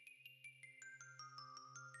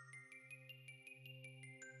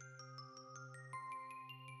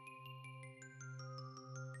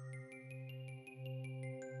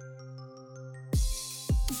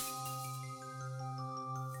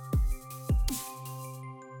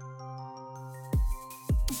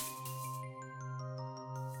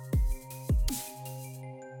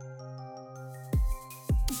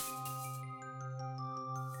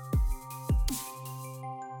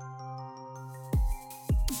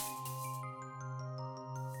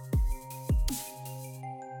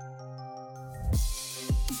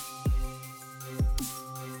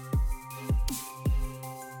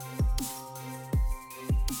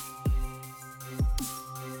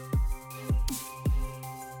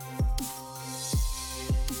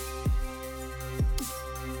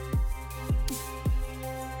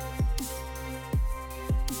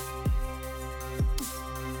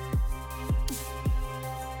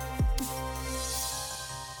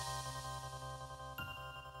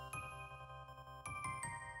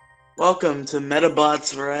Welcome to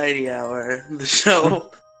Metabots Variety Hour, the show.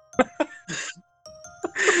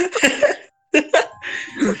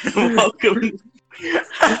 Welcome.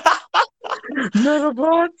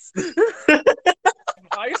 Metabots?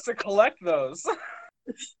 I used to collect those.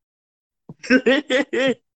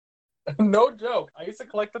 No joke. I used to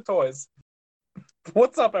collect the toys.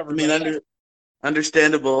 What's up, everybody?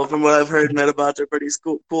 Understandable. From what I've heard, Metabots are pretty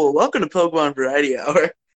cool. Welcome to Pokemon Variety Hour.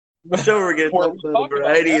 The show we're going to talk about a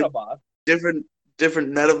variety of different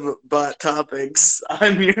Metabot topics.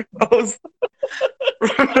 I'm your host,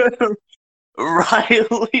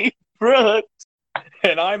 Riley Brooks.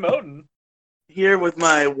 And I'm Odin. Here with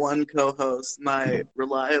my one co-host, my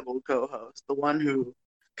reliable co-host, the one who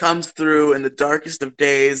comes through in the darkest of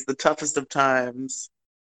days, the toughest of times,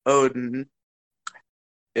 Odin.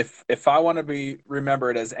 If I want to be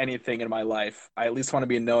remembered as anything in my life, I at least want to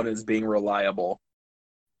be known as being reliable.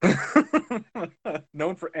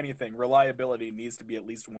 Known for anything, reliability needs to be at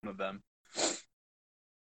least one of them.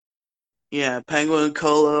 Yeah, Penguin,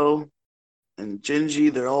 Colo, and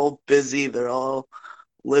Gingy, they're all busy. They're all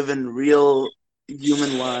living real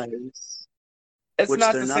human lives. It's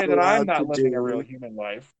not to say that I'm not living a real human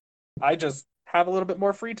life. I just have a little bit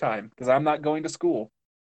more free time because I'm not going to school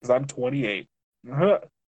because I'm 28.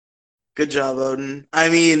 Good job, Odin. I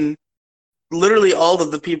mean, literally all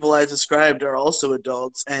of the people I described are also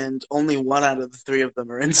adults, and only one out of the three of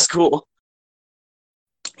them are in school.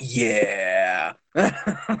 Yeah. Oh,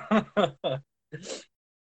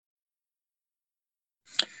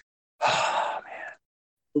 man.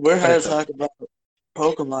 We're here to talk about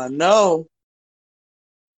Pokemon. No.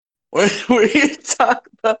 We're here to talk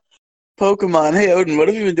about Pokemon. Hey, Odin, what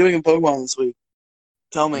have you been doing in Pokemon this week?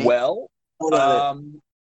 Tell me. Well,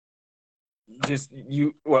 just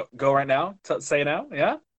you. What? Go right now. Say it now.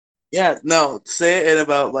 Yeah. Yeah. No. Say it in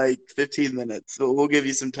about 15 minutes. So we'll give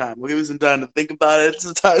you some time. We'll give you some time to think about it.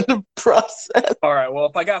 Some time to process. All right. Well,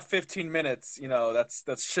 if I got 15 minutes,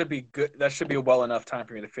 that should be good. That should be well enough time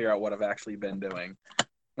for me to figure out what I've actually been doing.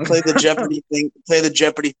 Play the Jeopardy thing. Play the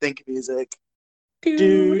Jeopardy think music.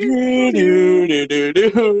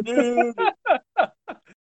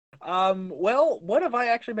 Well, what have I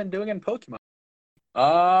actually been doing in Pokemon?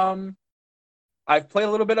 I've played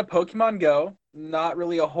a little bit of Pokemon Go, not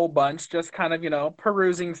really a whole bunch, just kind of,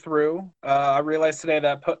 perusing through. I realized today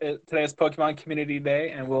that today is Pokemon Community Day,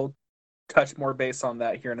 and we'll touch more base on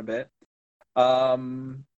that here in a bit.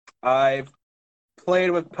 I've played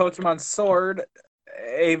with Pokemon Sword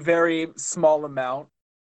a very small amount.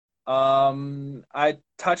 I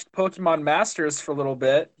touched Pokemon Masters for a little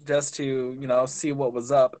bit just to, see what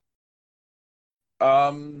was up.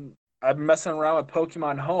 I've been messing around with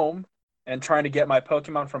Pokemon Home and trying to get my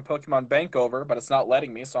Pokemon from Pokemon Bank over, but it's not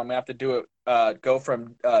letting me, so I'm gonna have to do it. Go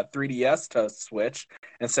from 3DS to Switch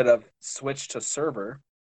instead of Switch to server.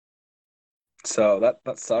 So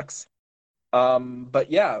that sucks.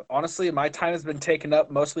 But yeah, honestly, my time has been taken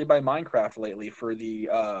up mostly by Minecraft lately for the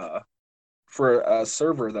for a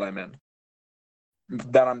server that I'm in,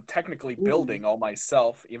 that I'm technically building all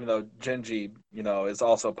myself, even though Genji, is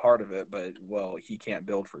also part of it, but, well, he can't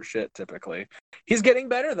build for shit typically. He's getting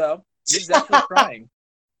better, though. He's definitely trying.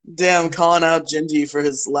 Damn, calling out Genji for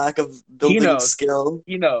his lack of building skill.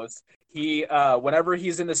 He knows. Whenever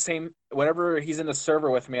he's in the server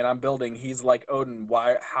with me and I'm building, he's like, Odin,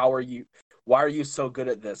 why are you so good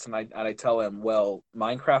at this? And I tell him, well,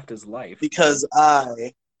 Minecraft is life. Because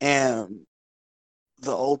I am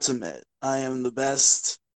the ultimate. I am the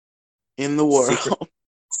best in the world.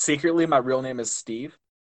 Secretly, my real name is Steve.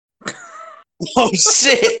 Oh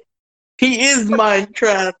shit! He is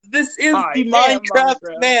Minecraft. This is the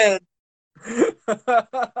Minecraft man.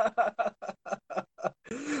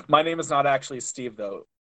 My name is not actually Steve, though.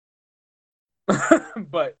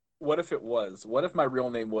 But what if it was? What if my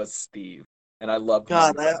real name was Steve and I loved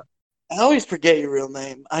God, Minecraft? I always forget your real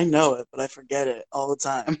name. I know it, but I forget it all the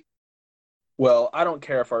time. Well, I don't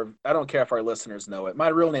care if our listeners know it. My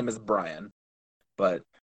real name is Brian. But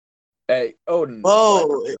hey, Odin.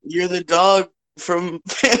 Whoa, you're the dog from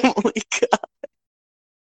Family Guy.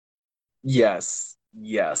 Yes.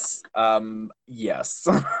 Yes. I'm just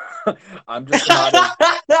not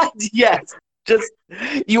Yes. Just,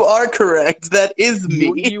 you are correct. That is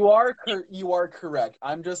me. You are correct.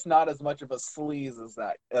 I'm just not as much of a sleaze as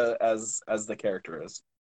that as the character is.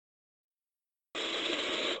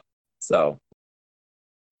 So,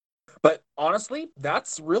 but honestly,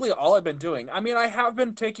 that's really all I've been doing. I mean, I have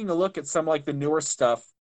been taking a look at some the newer stuff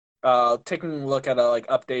taking a look at like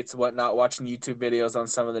updates and whatnot, watching YouTube videos on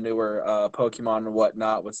some of the newer Pokemon and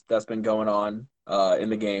whatnot, that's been going on in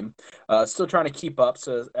the game. Still trying to keep up,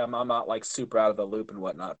 so I'm not like super out of the loop and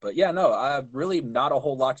whatnot. But yeah, no, I've really not a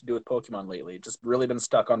whole lot to do with Pokemon lately. Just really been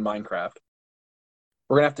stuck on Minecraft.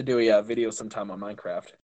 We're gonna have to do a video sometime on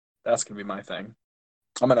Minecraft. That's gonna be my thing.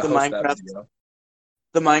 I'm gonna host that video.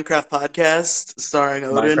 The Minecraft podcast starring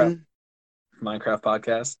Odin. Minecraft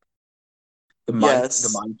podcast. The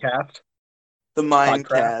Minecast. The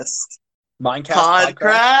Minecast. Minecast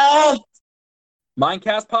Podcraft.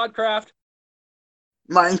 Minecast Podcraft.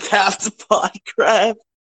 Minecraft Podcraft.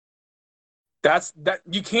 That's that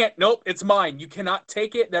you can't. Nope, it's mine. You cannot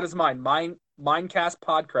take it. That is mine. Minecast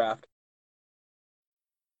Podcraft.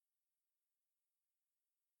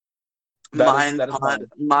 Minepod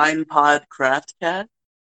Craftcat.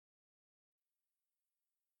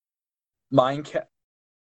 Minecast.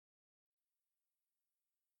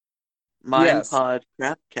 Minepod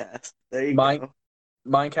Craftcast. There you go.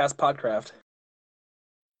 Minecast Podcraft.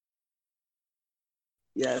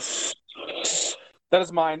 Yes. That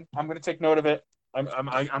is mine. I'm gonna take note of it. I'm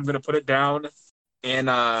gonna put it down in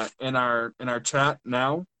our chat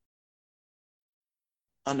now.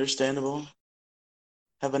 Understandable.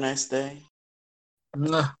 Have a nice day.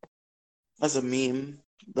 That's a meme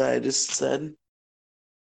that I just said.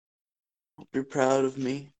 Be proud of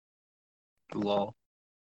me. Lol.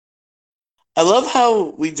 I love how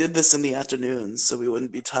we did this in the afternoons so we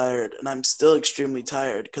wouldn't be tired, and I'm still extremely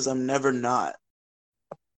tired because I'm never not.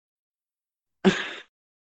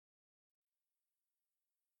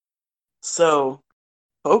 So,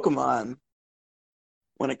 Pokemon.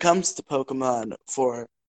 When it comes to Pokemon, for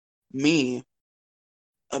me,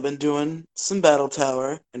 I've been doing some Battle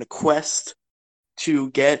Tower in a quest to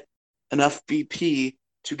get enough BP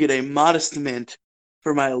to get a modest mint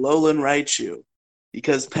for my Alolan Raichu,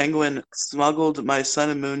 because Penguin smuggled my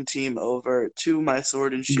Sun and Moon team over to my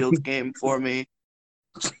Sword and Shield game for me.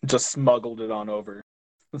 Just smuggled it on over.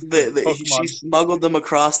 She smuggled them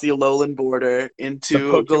across the Alolan border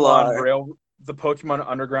into Galar. The Pokemon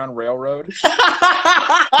Underground Railroad.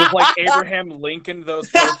 Just like Abraham Lincoln those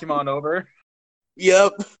Pokemon over.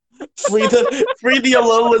 Yep. Free the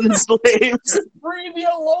Alolan slaves. Free the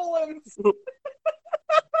Alolans.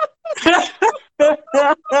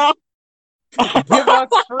 Give us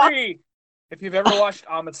free. If you've ever watched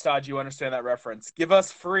Amistad, you understand that reference. Give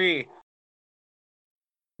us free.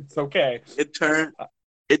 It's okay. It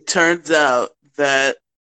turns out that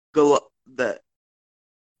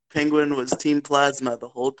Penguin was Team Plasma the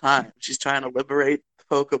whole time. She's trying to liberate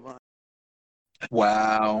Pokemon.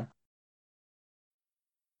 Wow.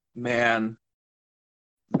 Man.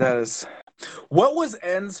 That is... What was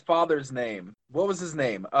N's father's name? What was his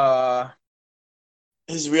name?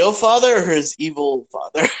 His real father or his evil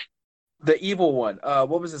father? The evil one.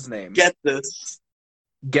 What was his name? Ghetsis.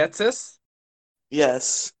 Ghetsis?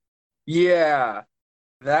 Yes. Yeah.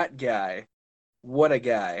 That guy. What a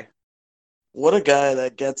guy. What a guy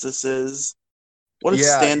that Ghetsis is. What a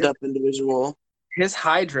stand-up individual. His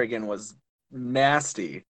Hydreigon was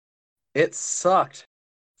nasty. It sucked.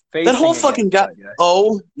 That whole fucking guy.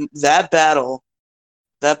 Oh, that battle.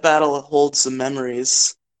 That battle holds some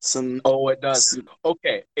memories. Oh, it does.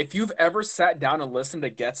 Okay, if you've ever sat down and listened to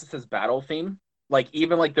Ghetsis' battle theme, like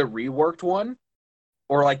even like the reworked one,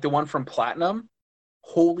 or like the one from Platinum,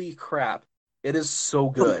 holy crap. It is so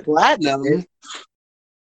good. Platinum?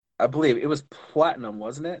 I believe it was Platinum,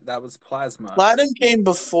 wasn't it? That was Plasma. Platinum came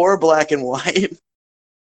before Black and White.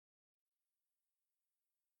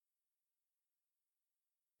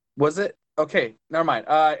 Was it? Okay, never mind.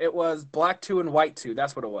 It was Black 2 and White 2.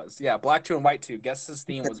 That's what it was. Yeah, Black 2 and White 2. Guess his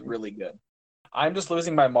theme was really good. I'm just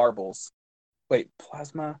losing my marbles. Wait,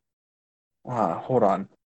 Plasma? Hold on.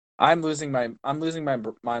 I'm losing my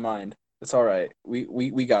mind. It's all right.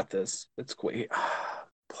 We got this. It's quick.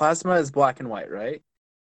 Plasma is Black and White, right?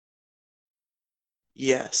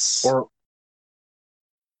 Yes. Or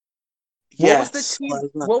yes. What was the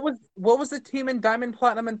team? What was the team in Diamond,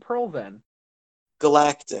 Platinum, and Pearl then?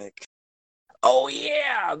 Galactic. Oh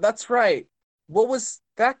yeah, that's right. What was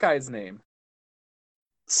that guy's name?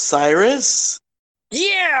 Cyrus?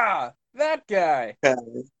 Yeah, that guy. Okay.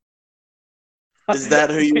 Is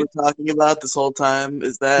that who you were talking about this whole time?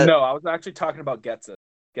 Is that... No, I was actually talking about Ghetsis.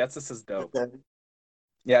 Ghetsis is dope. Okay.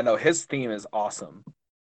 Yeah, no, his theme is awesome.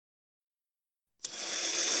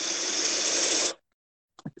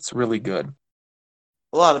 It's really good.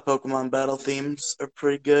 A lot of Pokemon battle themes are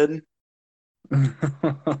pretty good.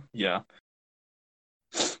 Yeah.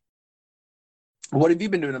 What have you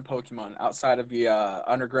been doing in Pokemon outside of the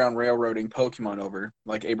Underground Railroading Pokemon over,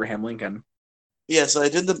 like Abraham Lincoln? Yeah, so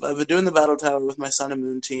I've been doing the Battle Tower with my Sun and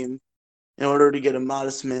Moon team in order to get a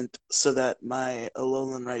modest mint so that my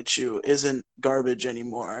Alolan Raichu isn't garbage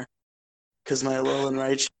anymore. Because my Alolan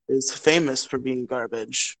Raichu is famous for being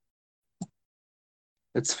garbage.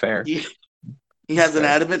 It's fair. He has an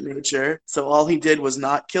adamant nature, so all he did was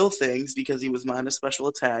not kill things because he was minus special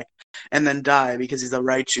attack, and then die because he's a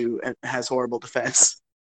Raichu and has horrible defense.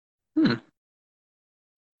 Well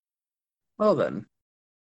then.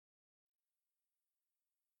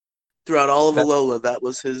 Throughout all of Alola, that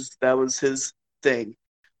was his thing.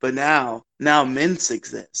 But now mints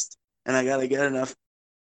exist, and I gotta get enough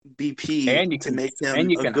BP to make him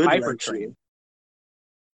a good Raichu.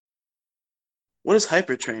 What is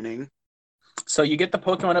hyper training? So you get the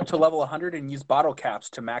Pokemon up to level 100 and use bottle caps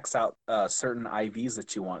to max out certain IVs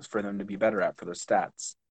that you want for them to be better at for their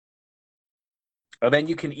stats. And then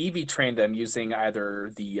you can EV train them using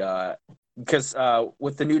either the because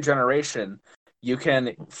with the new generation, you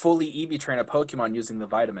can fully EV train a Pokemon using the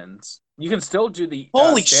vitamins. You can still do the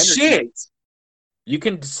holy shit. You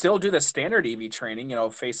can still do the standard EV training,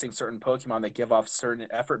 facing certain Pokemon that give off certain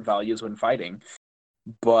effort values when fighting.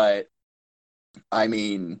 But I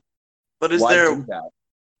mean, but is there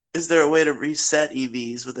a way to reset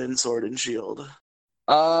EVs within Sword and Shield?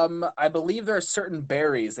 I believe there are certain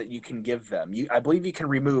berries that you can give them. I believe you can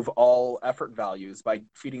remove all effort values by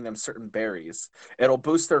feeding them certain berries. It'll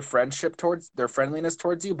boost their friendliness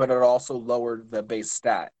towards you, but it'll also lower the base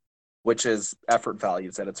stat, which is effort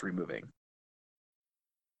values that it's removing.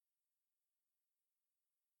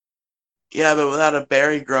 Yeah, but without a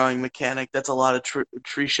berry growing mechanic, that's a lot of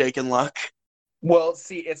tree shaking luck. Well,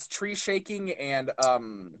 see, it's tree shaking and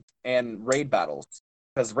raid battles,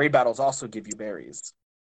 because raid battles also give you berries.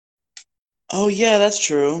 Oh yeah, that's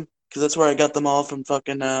true. Because that's where I got them all from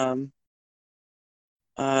fucking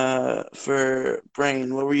for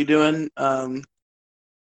Brain. What were you doing?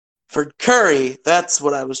 For Curry, that's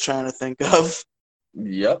what I was trying to think of.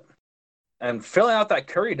 Yep. And filling out that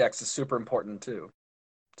Curry dex is super important too.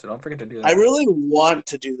 So don't forget to do that. I really want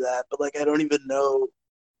to do that, but I don't even know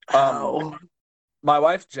how. My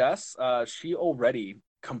wife Jess, she already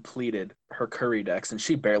completed her Curry dex, and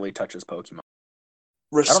she barely touches Pokemon.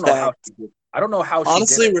 Respect. I don't know how.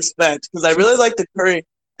 Honestly, she did it. Respect, because I really like the Curry.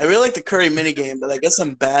 I really like the Curry minigame, but I guess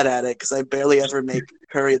I'm bad at it because I barely ever make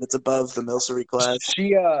Curry that's above the Milcery class.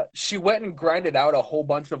 She went and grinded out a whole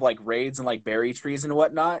bunch of raids and berry trees and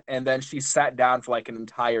whatnot, and then she sat down for an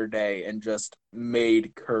entire day and just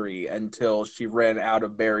made Curry until she ran out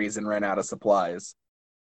of berries and ran out of supplies.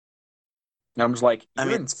 And I'm just like,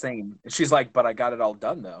 you're insane. And she's like, but I got it all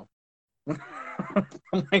done though. I'm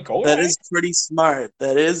like, all that right. is pretty smart.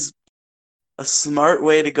 That is a smart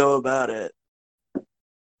way to go about it.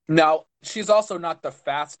 Now, she's also not the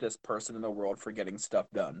fastest person in the world for getting stuff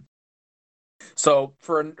done. So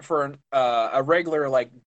for a regular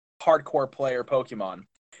hardcore player Pokemon,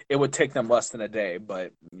 it would take them less than a day.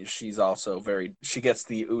 But she's also she gets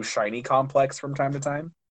the ooh shiny complex from time to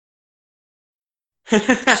time.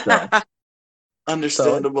 So.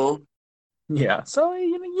 Understandable. Yeah. So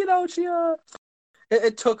she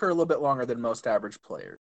it took her a little bit longer than most average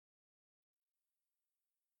players,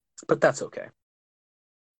 but that's okay.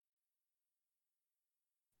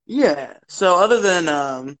 Yeah. So other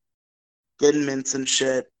than getting mints and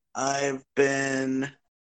shit, my best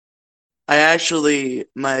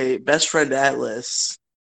friend Atlas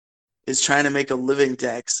is trying to make a living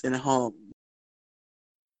dex in home.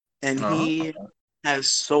 And he has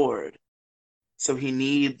Sword. So he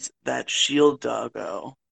needs that shield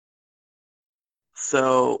doggo.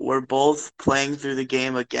 So we're both playing through the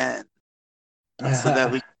game again. So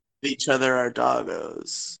that we give each other our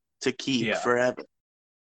doggos to keep forever.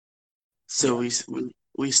 So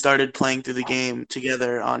we started playing through the game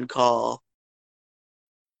together on call.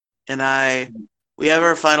 And we have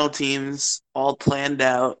our final teams all planned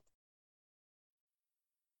out.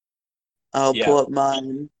 I'll pull up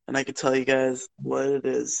mine and I can tell you guys what it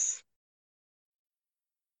is.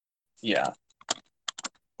 Yeah.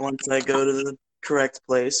 Once I go to the correct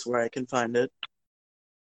place where I can find it.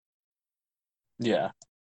 Yeah.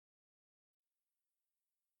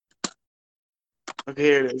 Okay,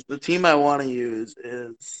 here it is. The team I want to use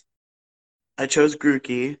is... I chose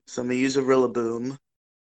Grookey, so I'm going to use a Rillaboom.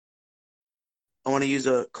 I want to use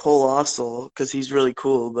a Colossal because he's really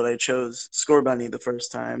cool, but I chose Scorbunny the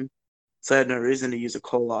first time, so I had no reason to use a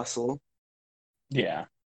Colossal. Yeah.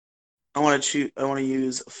 I want to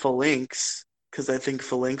use Phalanx because I think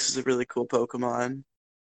Phalanx is a really cool Pokemon.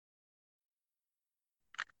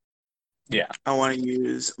 Yeah. I want to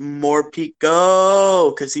use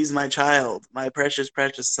Morpeko because he's my child, my precious,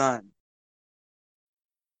 precious son.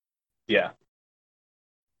 Yeah.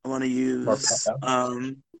 I want to use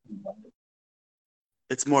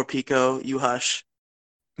it's Morpeko. You hush.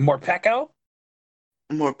 Morpeko?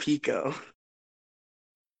 Morpeko.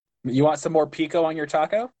 You want some more pico on your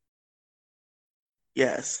taco?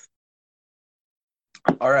 Yes.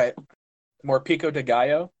 All right. Morpeko de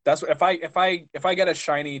Gallo. That's what if I get a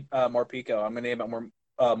shiny Morpeko, I'm gonna name it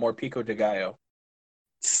Morpeko de Gallo.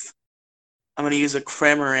 I'm gonna use a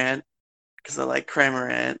Cramorant because I like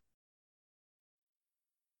Cramorant.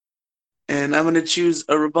 And I'm gonna choose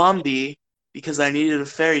a Ribombee because I needed a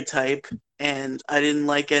fairy type and I didn't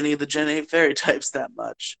like any of the Gen 8 fairy types that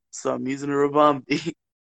much. So I'm using a Ribombee.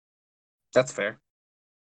 That's fair.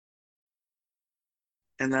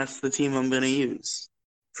 And that's the team I'm gonna use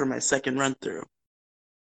for my second run through.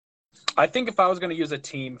 I think if I was going to use a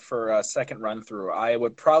team for a second run through, I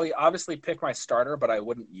would probably obviously pick my starter, but I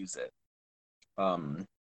wouldn't use it.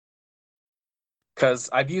 Because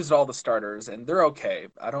I've used all the starters and they're okay.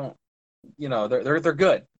 I don't, they're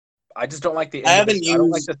good. I just don't like the. I don't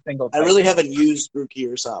like the single. I really haven't used Rookie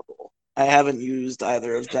or Sobble. I haven't used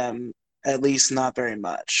either of them, at least not very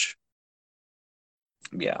much.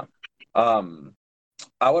 Yeah.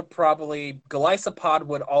 I would probably Golisopod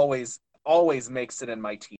would always makes it in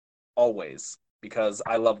my team. Always, because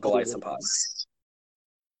I love Golisopod.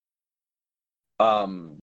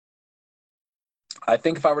 I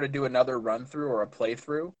think if I were to do another run through or a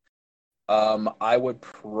playthrough, I would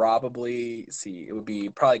probably see it would be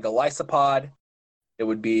probably Golisopod. It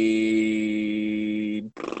would be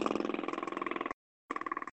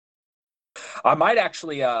I might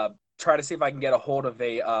actually try to see if I can get a hold of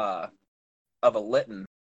a Litten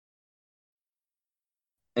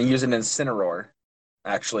and use an Incineroar,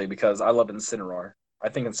 actually, because I love Incineroar. I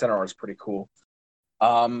think Incineroar is pretty cool.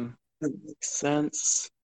 That makes sense.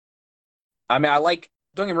 I mean,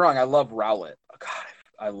 don't get me wrong, I love Rowlet. God,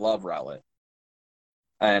 I love Rowlet.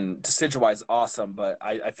 And Decidueye is awesome, but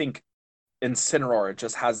I think Incineroar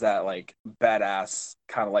just has that, like, badass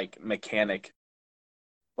kind of, like, mechanic.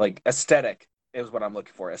 Like, aesthetic is what I'm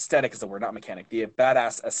looking for. Aesthetic is the word, not mechanic. The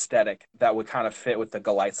badass aesthetic that would kind of fit with the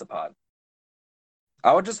Golisopod.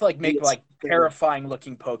 I would just, like, make, like,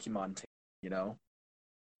 terrifying-looking Pokemon team, you know?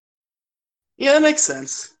 Yeah, that makes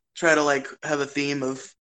sense. Try to, like, have a theme of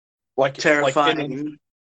like terrifying.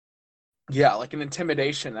 Like an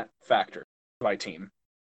intimidation factor to my team.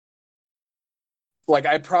 Like,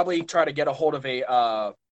 I'd probably try to get a hold of a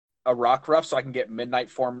Rockruff so I can get Midnight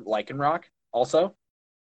Form Lycanroc also.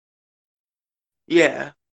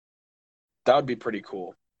 Yeah. That would be pretty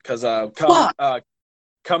cool. Because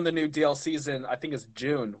come the new DLC season, I think it's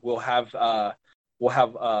June, we'll have the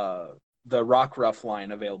Rockruff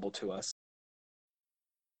line available to us.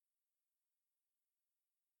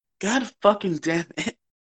 God fucking damn it.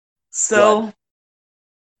 So, what?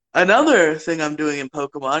 Another thing I'm doing in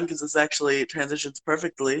Pokemon, because this actually transitions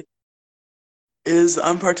perfectly, is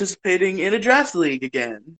I'm participating in a draft league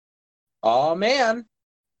again. Oh, man.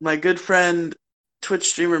 My good friend, Twitch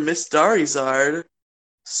streamer Miss Darizard,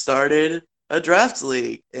 started a draft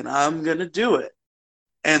league, and I'm going to do it.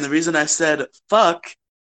 And the reason I said fuck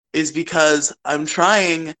is because I'm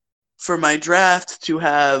trying for my draft to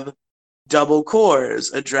have double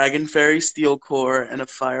cores, a Dragon Fairy Steel core and a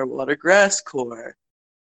Firewater Grass core.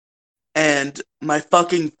 And my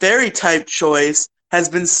fucking fairy type choice has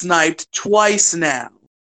been sniped twice now.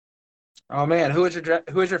 Oh man, who is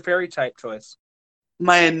your fairy type choice?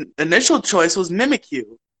 My initial choice was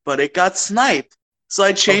Mimikyu, but it got sniped. So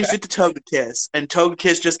I changed it to Togekiss, and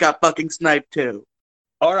Togekiss just got fucking sniped too.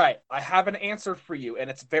 All right, I have an answer for you, and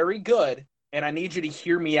it's very good, and I need you to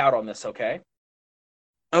hear me out on this, okay?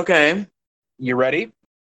 Okay. You ready?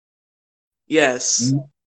 Yes.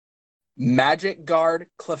 Magic Guard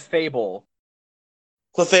Clefable.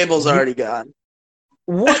 Clefable's already gone.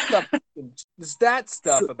 What the is that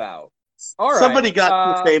stuff about? All right. Somebody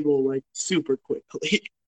got Clefable like super quickly.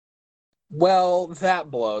 Well,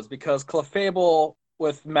 that blows because Clefable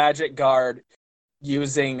with Magic Guard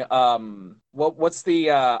using what's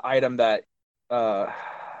the item that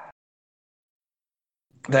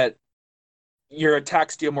that your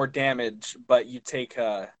attacks deal more damage, but you take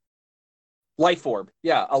Life Orb.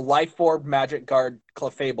 Yeah, a Life Orb Magic Guard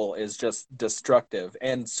Clefable is just destructive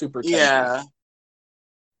and super tanky. Yeah.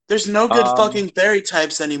 There's no good fucking fairy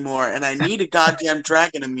types anymore, and I need a goddamn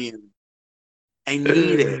Dragon Immune. I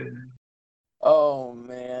need it. Oh,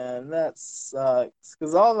 man, that sucks.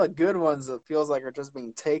 Because all the good ones, it feels like, are just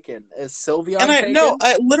being taken. Is Sylveon taken? No,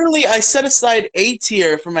 I set aside A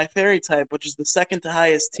tier for my fairy type, which is the second to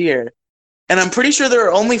highest tier. And I'm pretty sure there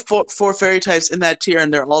are only four fairy types in that tier,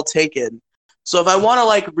 and they're all taken. So if I want to,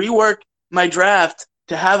 like, rework my draft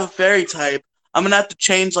to have a fairy type, I'm gonna have to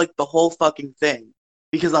change like the whole fucking thing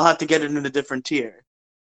because I'll have to get it in a different tier.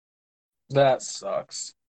 That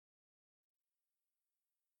sucks.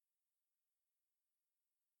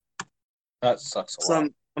 That sucks a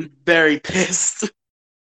lot. I'm very pissed.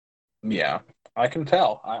 Yeah, I can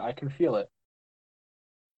tell. I can feel it.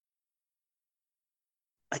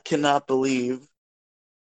 I cannot believe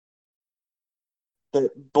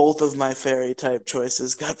that both of my fairy type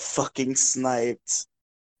choices got fucking sniped.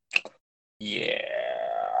 Yeah.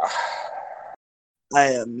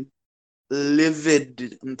 I am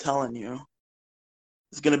livid, I'm telling you.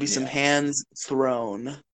 There's gonna be some hands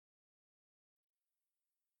thrown.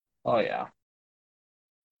 Oh, yeah.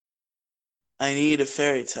 I need a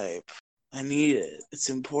fairy type. I need it. It's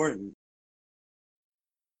important.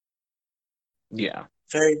 Yeah.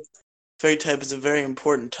 Fairy type is a very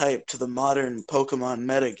important type to the modern Pokemon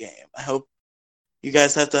metagame. I hope you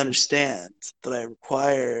guys have to understand that I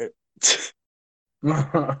require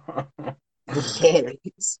the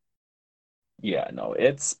fairies. Yeah, no,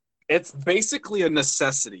 it's basically a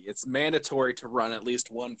necessity. It's mandatory to run at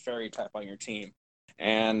least one fairy type on your team.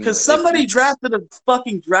 And because somebody drafted a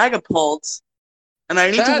fucking Dragapult, and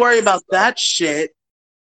I need to worry about that shit.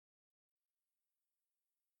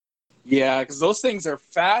 Yeah, because those things are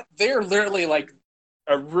fat. They're literally like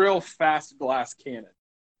a real fast glass cannon.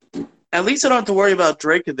 At least I don't have to worry about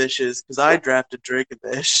Dracovishes, because I drafted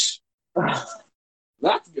Dracovish.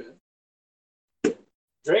 That's good.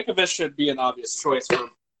 Dracovish should be an obvious choice for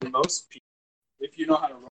most people, if you know how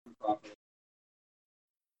to run them properly.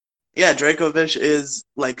 Yeah, Dracovish is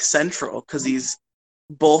like central because he's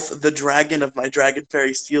both the dragon of my Dragon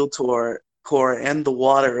Fairy Steel core and the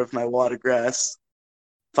water of my Watergrass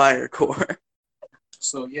Fire core.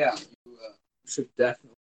 So yeah, you should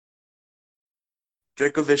definitely.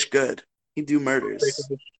 Dracovish good. He do murders.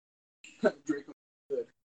 Dracovish good.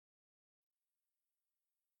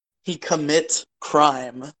 He commit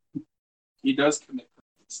crime. He does commit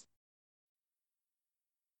crimes.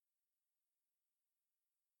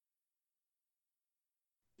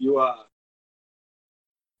 You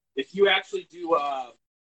if you actually do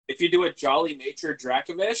if you do a Jolly Nature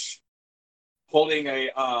Dracovish holding a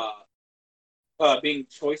being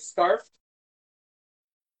choice scarfed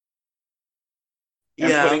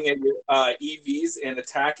and putting in your EVs in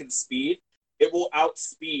attack and speed, it will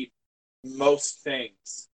outspeed most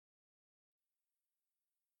things,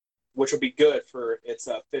 which will be good for its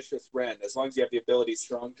Fishless Wren as long as you have the ability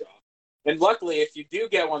Strong Jaw. And luckily, if you do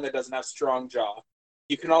get one that doesn't have Strong Jaw,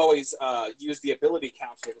 you can always use the ability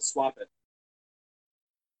capsule to swap it.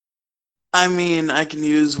 I mean, I can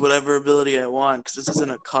use whatever ability I want because this isn't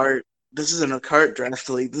a cart. This isn't a cart draft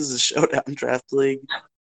league. This is a showdown draft league.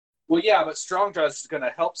 Well, yeah, but Strong Jaw is going to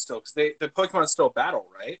help still because the Pokemon still battle,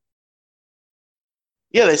 right?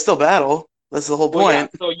 Yeah, they still battle. That's the whole point. Yeah,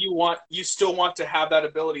 so you still want to have that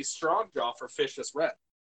ability Strong Jaw for Fishless Wren.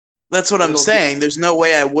 That's what I'm saying. There's no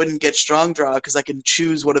way I wouldn't get Strong Draw because I can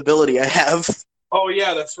choose what ability I have. Oh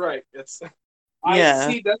yeah, that's right. I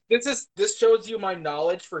see that this shows you my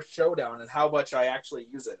knowledge for Showdown and how much I actually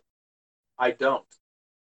use it. I don't.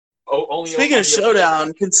 Speaking of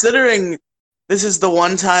Showdown, considering this is the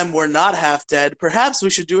one time we're not half dead, perhaps we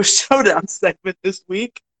should do a Showdown segment this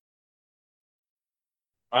week.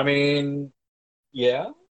 I mean, yeah.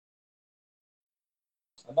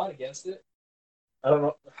 I'm not against it. I don't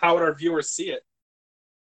know. How would our viewers see it?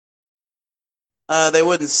 They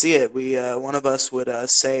wouldn't see it. One of us would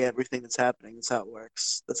say everything that's happening. That's how it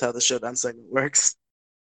works. That's how the Showdown segment works.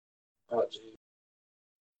 Oh, gee.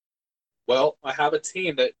 Well, I have a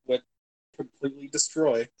team that would completely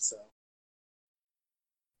destroy, so.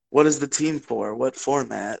 What is the team for? What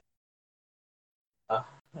format?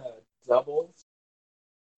 Doubles.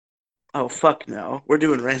 Oh, fuck no. We're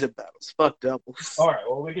doing random battles. Fuck doubles. All right,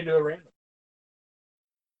 well, we can do a random.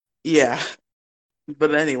 Yeah.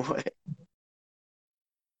 But anyway.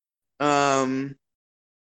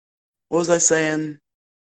 What was I saying?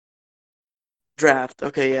 Draft.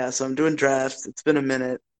 Okay, yeah, so I'm doing drafts. It's been a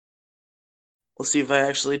minute. We'll see if I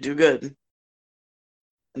actually do good.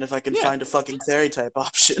 And if I can find a fucking fairy type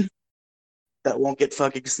option that won't get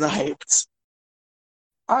fucking sniped.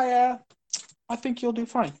 I think you'll do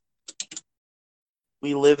fine.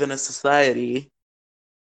 We live in a society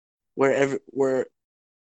where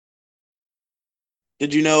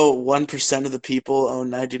did you know 1% of the people own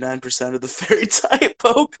 99% of the fairy type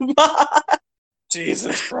Pokemon?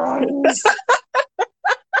 Jesus Christ.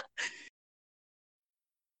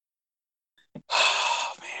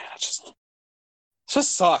 Oh, man, it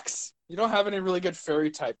just sucks. You don't have any really good fairy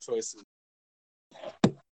type choices.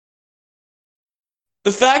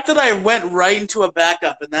 The fact that I went right into a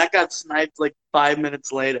backup and that got sniped like 5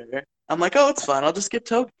 minutes later. I'm like, oh, it's fine. I'll just get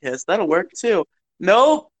Togekiss. That'll work too.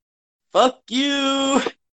 Nope. Fuck you.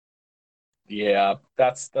 Yeah,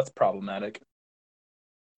 that's problematic.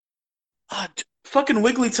 Fucking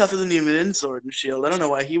Wigglytuff isn't even in Sword and Shield. I don't know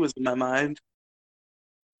why he was in my mind.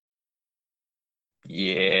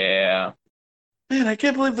 Yeah. Man, I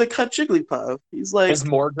can't believe they cut Jigglypuff. He's like Is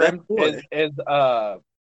Morgrim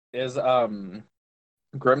is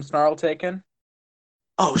Grimmsnarl taken?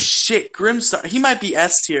 Oh shit, Grimmsnarl. He might be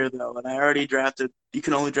S tier though, and I already drafted. You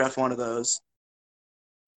can only draft one of those.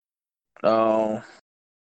 Oh.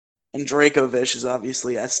 And Dracovish is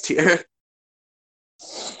obviously S tier.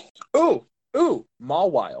 Ooh,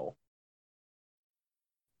 Mawile.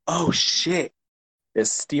 Oh shit.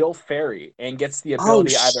 Is Steel Fairy and gets the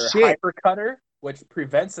ability either Hyper Cutter, which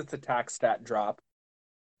prevents its attack stat drop,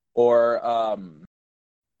 or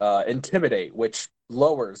Intimidate, which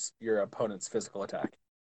lowers your opponent's physical attack.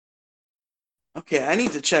 Okay, I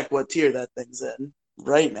need to check what tier that thing's in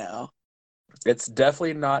right now. It's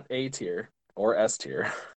definitely not A tier or S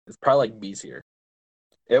tier. It's probably like B tier.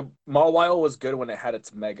 Mawile was good when it had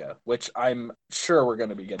its Mega, which I'm sure we're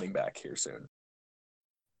going to be getting back here soon.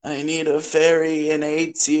 I need a fairy in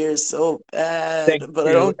A tier so bad, Thanks but to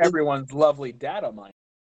I don't. Everyone's lovely data mine.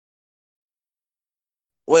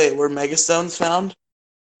 Wait, were Megastones found?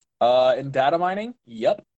 In data mining?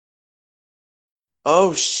 Yep.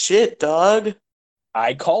 Oh shit, dog.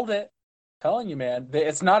 I called it. Telling you, man.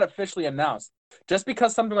 It's not officially announced. Just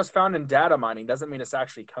because something was found in data mining doesn't mean it's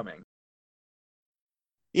actually coming.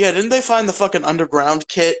 Yeah, didn't they find the fucking underground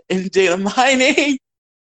kit in data mining?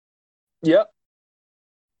 Yep.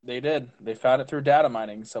 They did. They found it through data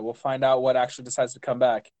mining, so we'll find out what actually decides to come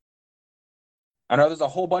back. I know there's a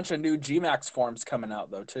whole bunch of new Gmax forms coming out,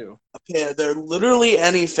 though, too. Okay, there are literally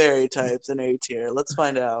any fairy types in A tier. Let's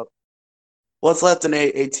find out. What's left in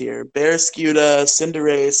A tier? Barraskewda,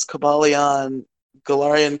 Cinderace, Cobalion,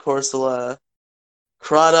 Galarian Corsola,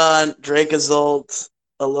 Crawdon, Dracozolt,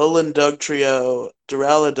 Alolan Dugtrio,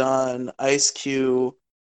 Duraludon, Ice-Q,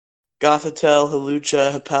 Gothitelle,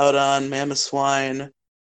 Hawlucha, Hippowdon, Mamoswine,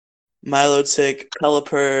 Milotic,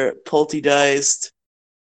 Pelipper, Poltegeist.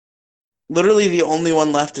 Literally the only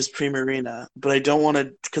one left is Primarina, but I don't want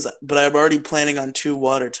to but I'm already planning on 2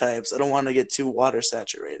 water types. I don't want to get too water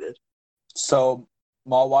saturated. So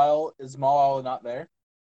Mawile, is Mawile not there?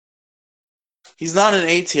 He's not an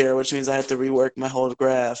A tier, which means I have to rework my whole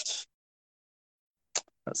draft.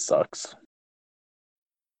 That sucks.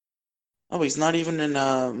 Oh, he's not even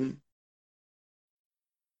in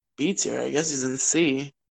B tier. I guess he's in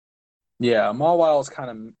C. Yeah, Mawile is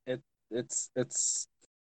kind of it's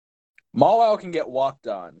Mawile can get walked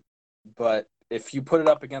on, but if you put it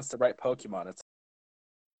up against the right Pokemon, it's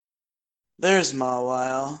There's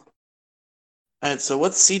Mawile. Alright, so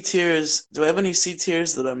what C tiers? Do I have any C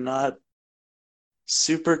tiers that I'm not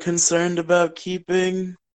super concerned about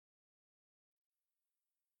keeping?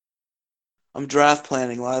 I'm draft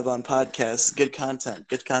planning live on podcasts. Good content.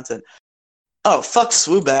 Good content. Oh, fuck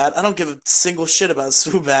Swoobat. I don't give a single shit about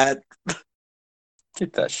Swoobat.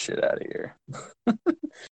 Get that shit out of here.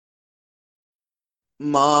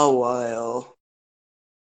 Mawile.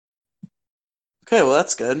 Okay, well,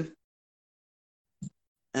 that's good.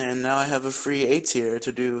 And now I have a free A tier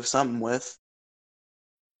to do something with.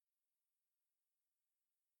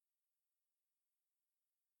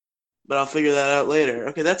 But I'll figure that out later.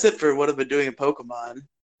 Okay, that's it for what I've been doing in Pokemon.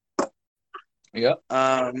 Yep.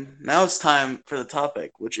 Now it's time for the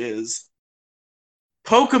topic, which is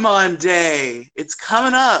Pokemon Day. It's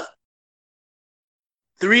coming up.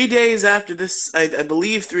 3 days after this, I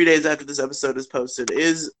believe 3 days after this episode is posted,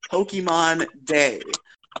 is Pokemon Day.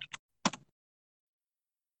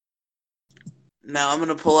 Now I'm going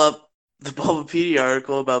to pull up the Bulbapedia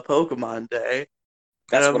article about Pokemon Day.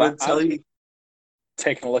 That's and what I'm tell you.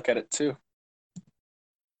 Taking a look at it too.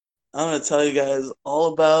 I'm going to tell you guys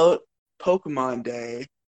all about Pokemon Day.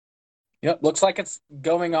 Yep, looks like it's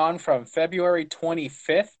going on from February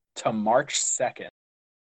 25th to March 2nd.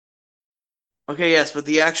 Okay, yes, but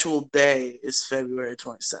the actual day is February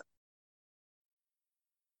 27th.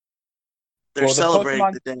 They're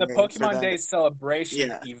celebrating the day. The Pokemon Day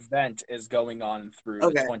celebration event is going on through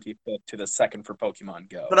the 25th to the 2nd for Pokemon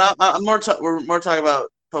Go. But we're more talking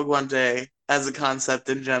about Pokemon Day as a concept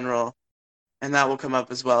in general, and that will come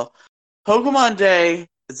up as well. Pokemon Day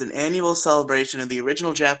is an annual celebration of the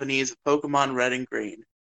original Japanese Pokemon Red and Green.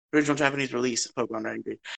 Original Japanese release of Pokemon Red and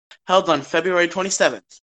Green. Held on February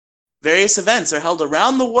 27th. Various events are held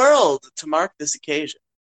around the world to mark this occasion.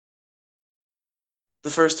 The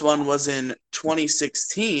first one was in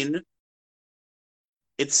 2016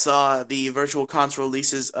 it saw the Virtual Console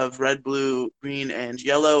releases of Red, Blue, Green, and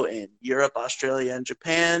Yellow in Europe, Australia, and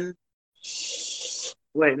Japan.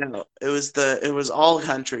 Wait, no, it was all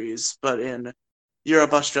countries, but in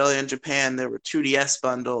Europe, Australia, and Japan, there were 2DS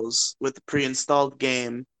bundles with the pre-installed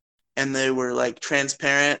game, and they were like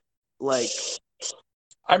transparent, like.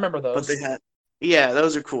 I remember those. But they had, yeah,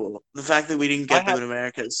 those are cool. The fact that we didn't get them in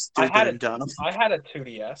America is stupid and dumb. I had a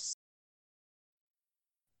 2DS.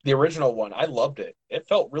 The original one. I loved it. It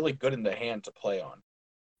felt really good in the hand to play on.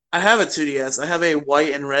 I have a 2DS. I have a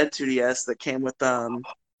white and red 2DS that came with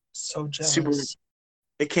so jealous.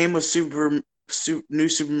 It came with new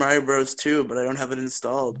Super Mario Bros. 2, but I don't have it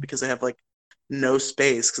installed because I have like no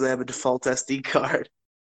space because I have a default SD card.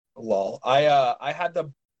 Lol.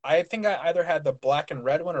 I think I either had the black and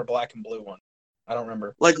red one or black and blue one. I don't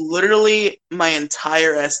remember. Like literally, my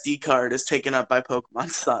entire SD card is taken up by Pokemon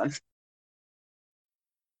Sun.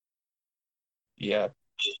 Yeah.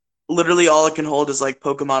 Literally, all it can hold is like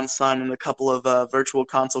Pokemon Sun and a couple of Virtual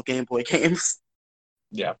Console Game Boy games.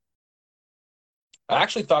 Yeah. I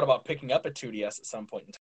actually thought about picking up a 2DS at some point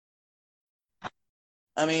in time.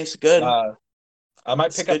 I mean, it's good. I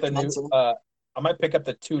might pick up the console. I might pick up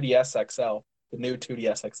the 2DS XL, the new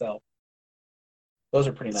 2DS XL. Those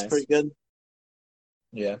are pretty nice. Pretty good.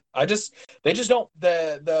 Yeah, they just don't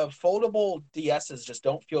the foldable DSs just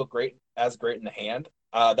don't feel great in the hand.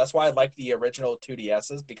 That's why I like the original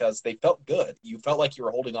 2DSs because they felt good. You felt like you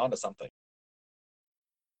were holding on to something.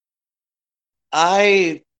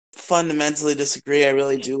 I fundamentally disagree. I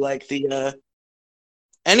really do like the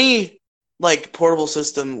any like portable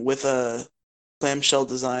system with a clamshell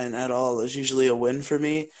design at all is usually a win for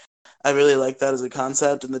me. I really like that as a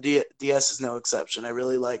concept, and the DS is no exception. I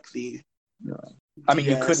really like the. I mean,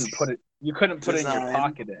 you couldn't put it in your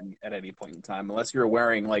pocket at any point in time unless you're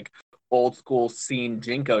wearing like old school scene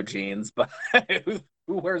Jinko jeans. But who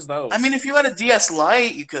wears those? I mean, if you had a DS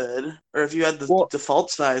Lite, you could, or if you had the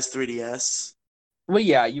default size 3DS. Well,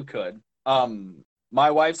 yeah, you could.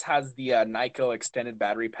 My wife's has the Nyko extended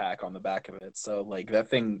battery pack on the back of it, so like that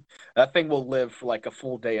thing will live for like a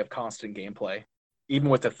full day of constant gameplay, even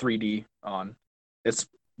with the 3D on. It's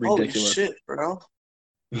ridiculous. Holy shit, bro!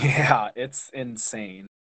 Yeah, it's insane.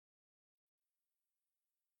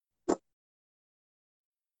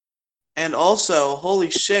 And also, holy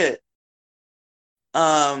shit!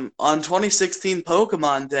 On 2016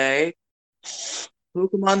 Pokemon Day,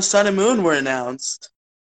 Pokemon Sun and Moon were announced.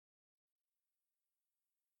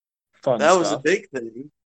 That was a big thing.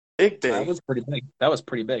 Big. That was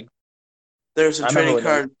pretty big. There was some trading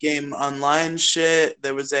card game online shit.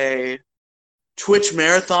 There was a Twitch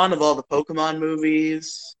marathon of all the Pokemon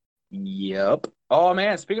movies. Yep. Oh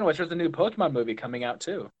man, speaking of which, there's a new Pokemon movie coming out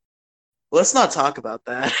too. Let's not talk about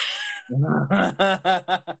that.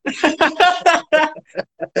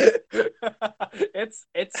 It's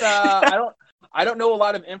I don't know a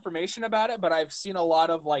lot of information about it, but I've seen a lot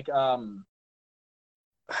of like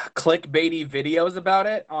clickbaity videos about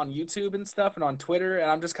it on YouTube and stuff and on Twitter, and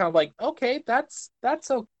I'm just kind of like, okay, that's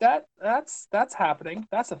happening.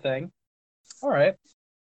 That's a thing. All right.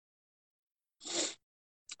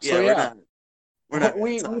 Yeah, so, yeah. We're not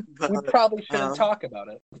we probably shouldn't talk about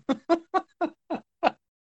it.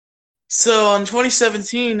 So on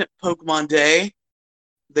 2017 Pokemon Day,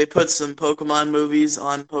 they put some Pokemon movies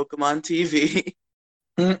on Pokemon TV.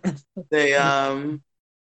 They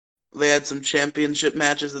had some championship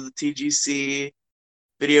matches of the TGC,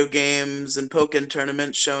 video games, and Pokken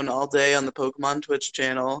tournaments shown all day on the Pokemon Twitch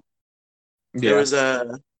channel. Yeah. There was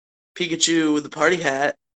a Pikachu with a party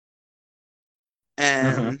hat,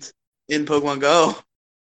 and in Pokemon Go.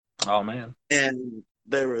 Oh man! And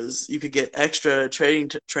you could get extra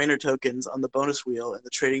trainer tokens on the bonus wheel in the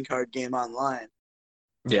trading card game online.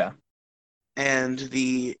 Yeah. And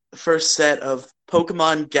the first set of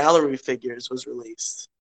Pokemon Gallery figures was released.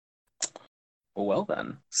 Well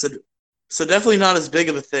then. So definitely not as big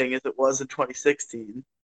of a thing as it was in 2016.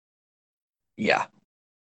 Yeah.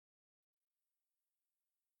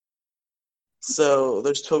 So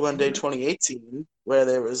there's Pokemon Day 2018, where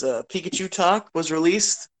there was a Pikachu Talk was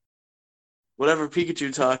released. Whatever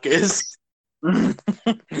Pikachu Talk is.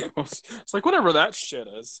 It's like whatever that shit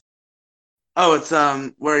is. Oh, it's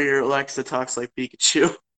where your Alexa talks like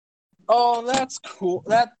Pikachu. Oh, that's cool.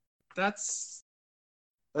 That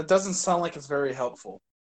doesn't sound like it's very helpful.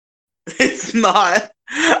 It's not.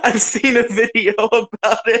 I've seen a video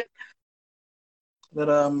about it. But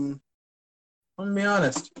let me be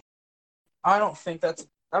honest. I don't think that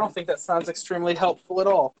sounds extremely helpful at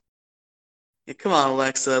all. Yeah, come on,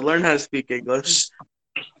 Alexa. Learn how to speak English.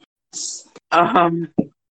 Come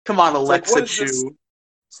on, Alexa Chew.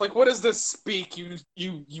 It's like, what is this speak, you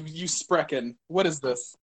sprechen? What is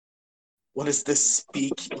this? What is this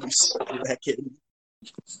speak, you sprechen?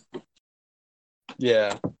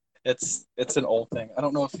 Yeah, it's an old thing. I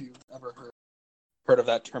don't know if you've ever heard of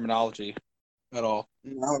that terminology at all.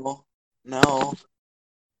 No.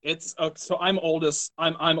 It's so I'm old as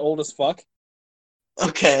fuck.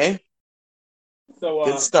 Okay. So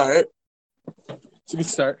good start. It's a good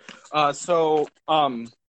start.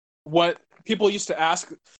 What people used to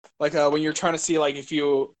ask, like when you're trying to see like if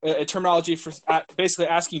you a terminology for basically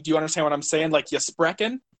asking, do you understand what I'm saying? Like, you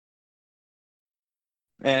sprechen.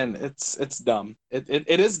 And it's dumb. It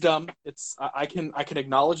is dumb. I can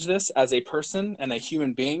acknowledge this as a person and a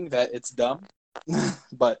human being that it's dumb,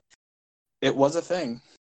 but it was a thing.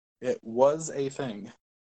 It was a thing.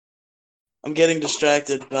 I'm getting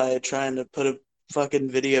distracted by trying to put a fucking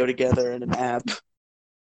video together in an app.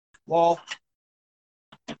 Well,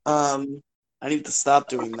 I need to stop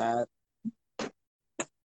doing that.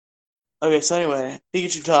 Okay, so anyway,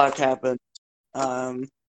 Pikachu talk happened.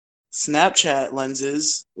 Snapchat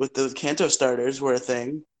lenses with the Kanto starters were a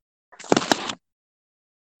thing.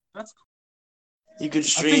 That's cool. You could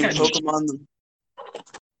stream Pokemon.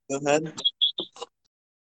 Go ahead.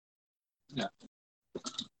 Yeah.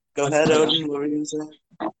 Go ahead, Odin. What were you gonna say?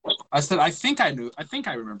 I said I think I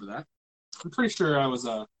remember that. I'm pretty sure I was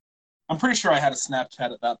I'm pretty sure I had a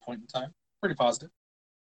Snapchat at that point in time. Pretty positive.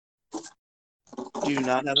 Do you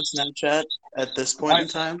not have a Snapchat at this point in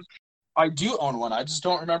time? I do own one. I just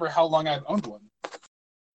don't remember how long I've owned one.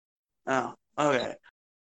 Oh, okay.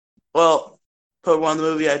 Well, Pokemon the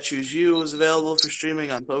Movie I Choose You was available for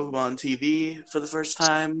streaming on Pokemon TV for the first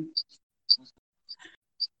time.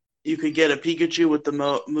 You could get a Pikachu with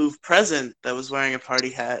the move present that was wearing a party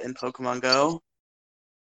hat in Pokemon Go.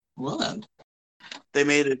 Well then. They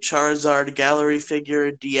made a Charizard gallery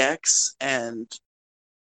figure DX and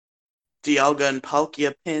Dialga and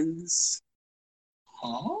Palkia pins.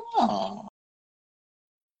 Oh.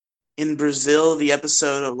 In Brazil, the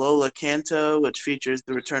episode of Lola Kanto, which features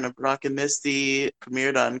the return of Brock and Misty,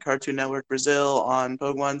 premiered on Cartoon Network Brazil on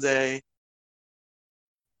Pokemon Day.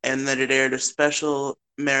 And then it aired a special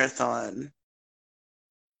marathon.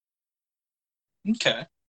 Okay.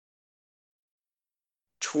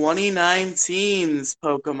 2019's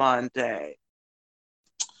Pokemon Day.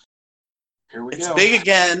 Here we go. It's big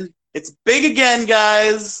again. It's big again,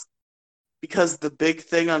 guys. Because the big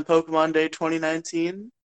thing on Pokemon Day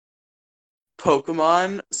 2019,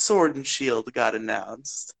 Pokemon Sword and Shield got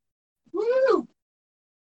announced. Woo!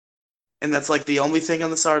 And that's like the only thing on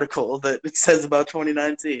this article that it says about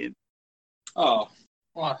 2019. Oh,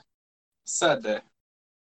 what? Sad day.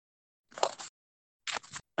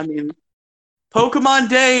 I mean, Pokemon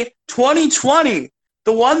Day 2020,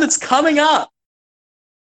 the one that's coming up.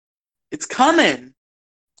 It's coming.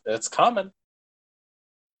 It's coming.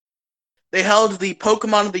 They held the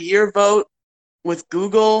Pokemon of the Year vote with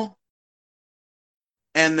Google,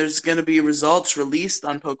 and there's going to be results released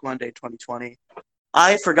on Pokemon Day 2020.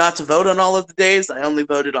 I forgot to vote on all of the days. I only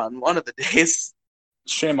voted on one of the days.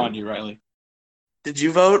 Shame on you, Riley. Did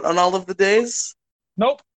you vote on all of the days?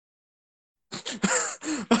 Nope.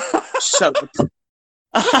 Shut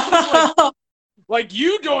up. like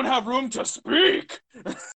you don't have room to speak.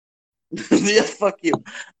 Yeah, fuck you.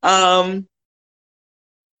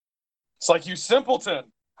 It's like, you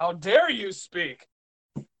simpleton. How dare you speak?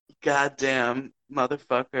 Goddamn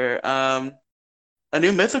motherfucker. A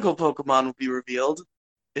new mythical Pokemon will be revealed.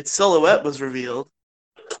 Its silhouette was revealed.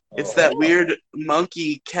 It's that weird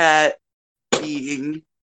monkey cat being.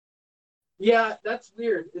 Yeah, that's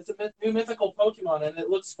weird. It's a new mythical Pokemon, and it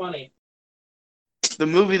looks funny. The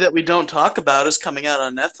movie that we don't talk about is coming out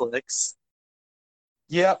on Netflix.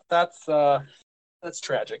 Yep, that's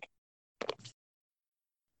tragic.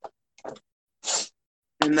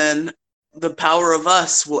 And then The Power of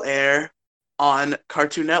Us will air on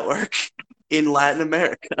Cartoon Network in Latin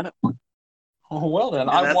America. Oh, well then,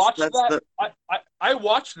 I watched that. I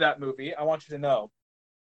watched that movie. I want you to know.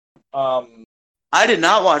 I did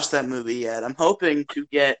not watch that movie yet. I'm hoping to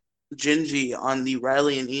get Gingy on the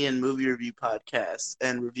Riley and Ian movie review podcast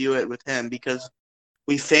and review it with him, because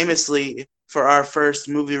we famously, for our first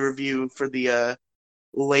movie review for the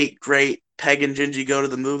late great Peg and Gingy Go to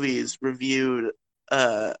the Movies, reviewed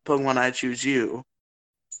Pokemon I Choose You.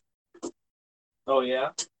 Oh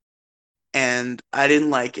yeah? And I didn't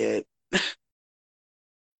like it.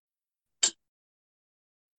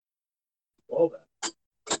 Well then.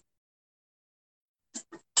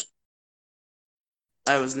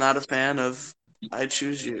 I was not a fan of I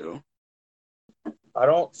Choose You. I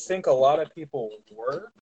don't think a lot of people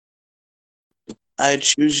were. I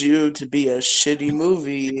choose you to be a shitty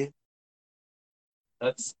movie.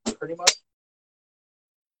 That's pretty much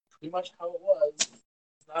how it was.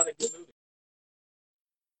 It's not a good movie.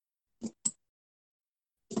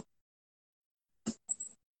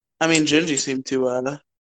 I mean, Gingy seemed to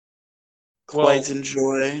quite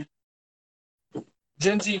enjoy.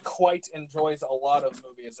 Gingy quite enjoys a lot of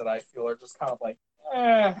movies that I feel are just kind of like,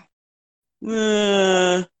 eh.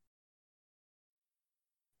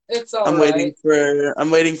 It's all right. I'm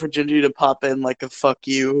waiting for Gingy to pop in like a fuck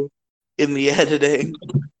you in the editing.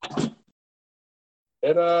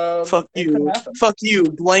 Fuck you. Fuck you.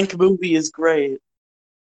 Blank movie is great.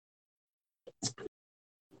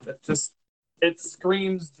 It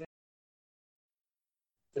screams to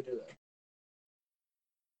do that.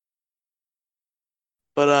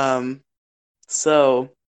 But so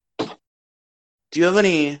do you have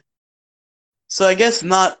any? So I guess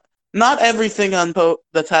not everything on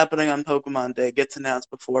that's happening on Pokemon Day gets announced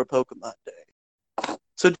before Pokemon Day.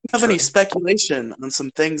 So do you have any speculation on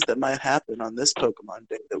some things that might happen on this Pokemon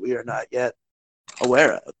Day that we are not yet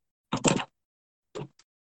aware of?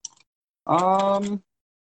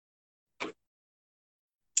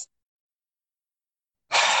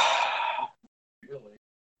 Really?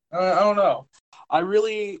 I don't know. I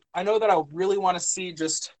know that I really want to see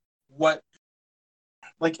just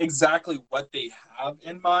exactly what they have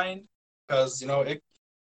in mind, because it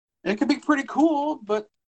could be pretty cool, but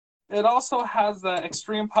it also has the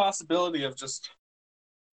extreme possibility of just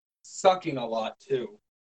sucking a lot too.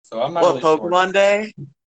 So I'm not really Pokemon sure. Day?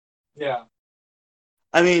 Yeah.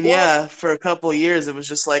 I mean, yeah, for a couple of years it was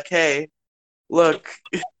just like, hey, look.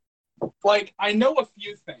 Like, I know a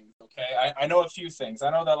few things, okay? I know a few things. I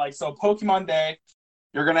know that, like, so Pokemon Day,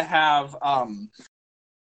 you're going to have,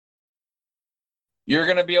 you're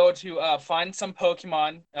going to be able to find some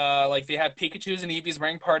Pokemon. Like, they have Pikachus and Eevees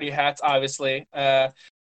wearing party hats, obviously.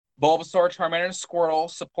 Bulbasaur, Charmander, and Squirtle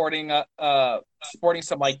sporting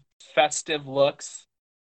some, like, festive looks,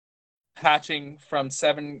 hatching from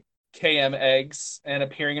 7 KM eggs and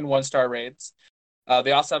appearing in 1-star raids.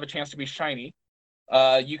 They also have a chance to be shiny.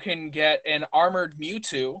 You can get an armored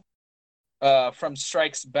Mewtwo from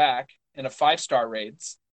Strikes Back in a 5-star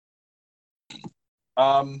raids.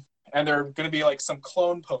 And there are going to be like some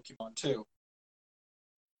clone Pokemon too.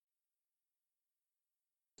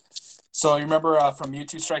 So you remember from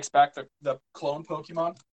Mewtwo Strikes Back, the clone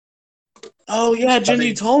Pokemon? Oh yeah,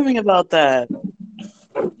 Gingy told me about that.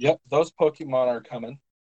 Yep, those Pokemon are coming.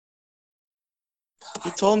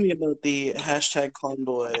 He told me about the hashtag Clone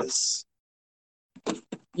Boys.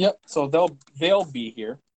 Yep, so they'll be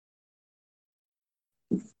here.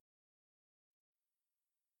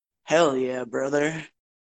 Hell yeah, brother.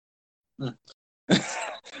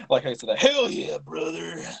 Like I said, hell yeah,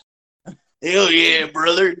 brother. Hell yeah,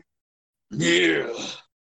 brother. Yeah.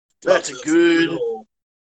 That's a good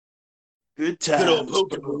time. Good old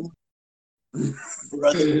Pokemon.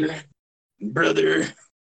 Brother. Brother.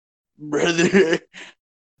 Brother.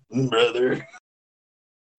 Brother.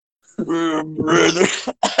 Brother.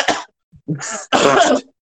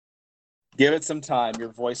 Give it some time.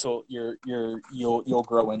 Your voice will you'll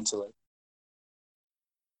grow into it.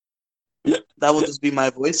 That will just be my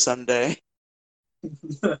voice someday.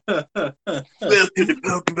 Welcome to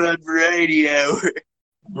Pokemon Variety Hour.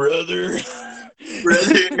 Brother.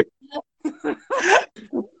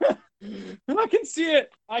 I can see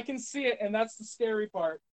it, and that's the scary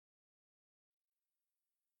part.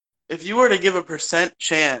 If you were to give a %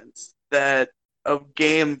 chance that a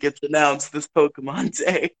game gets announced this Pokemon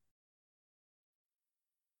Day,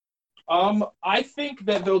 I think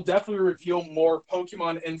that they'll definitely reveal more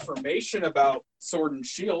Pokemon information about Sword and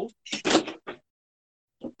Shield.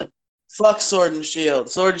 Fuck Sword and Shield.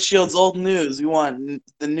 Sword and Shield's old news. We want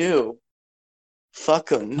the new. Fuck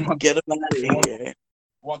them. Get them out of here.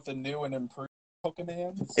 Want the new and improved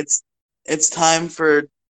Pokemon? It's time for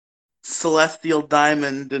Celestial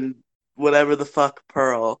Diamond and whatever the fuck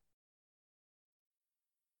Pearl.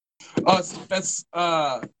 Oh,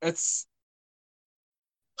 it's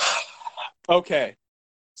okay.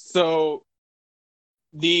 So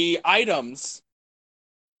the items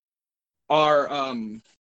are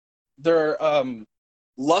they're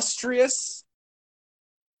lustrous.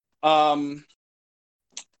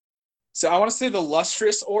 So I want to say the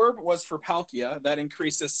lustrous orb was for Palkia, that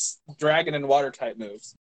increases dragon and water type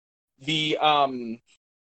moves.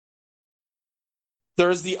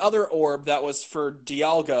 There's the other orb that was for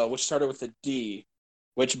Dialga, which started with a D,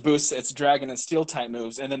 which boosts its dragon and steel type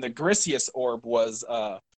moves, and then the Grisius orb was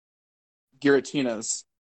Giratina's.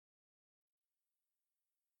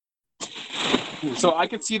 So I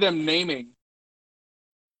could see them naming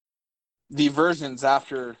the versions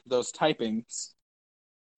after those typings.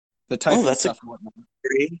 The typing that's stuff.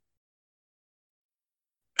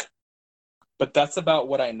 But that's about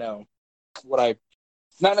what I know. Not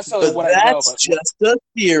necessarily but what I know, but just a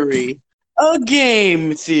theory. A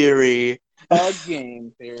game theory. A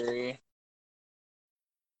game theory.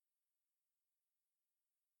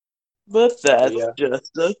 But that's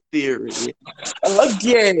just a theory. A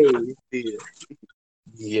game theory.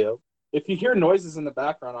 Yep. If you hear noises in the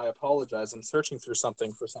background, I apologize. I'm searching through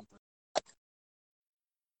something for something.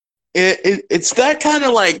 It's that kind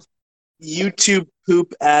of like YouTube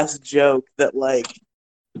poop ass joke that like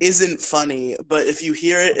isn't funny, but if you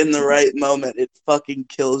hear it in the right moment, it fucking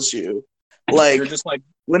kills you. Like you're just like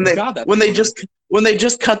when they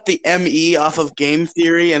just cut the ME off of game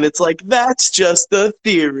theory, and it's like that's just a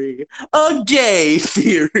theory, a gay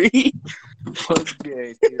theory. A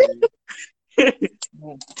gay theory.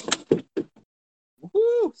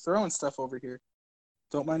 Woo! Throwing stuff over here.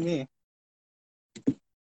 Don't mind me.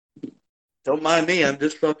 Don't mind me. I'm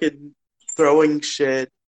just fucking throwing shit.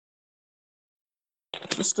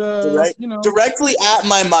 Just directly at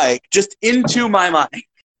my mic, just into my mic.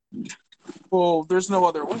 Well, there's no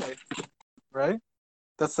other way, right?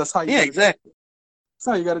 That's how you. Yeah, exactly. That's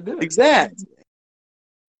how you got to do it. Exactly.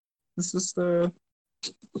 It's just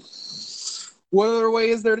what other way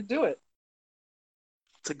is there to do it?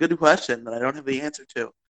 It's a good question that I don't have the answer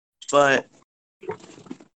to, but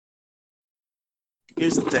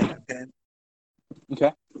here's the thing.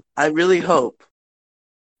 Okay. I really hope.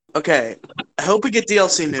 Okay, I hope we get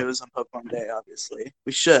DLC news on Pokemon Day. Obviously,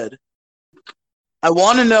 we should. I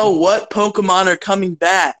want to know what Pokemon are coming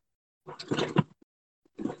back.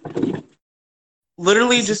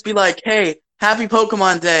 Literally just be like, hey, happy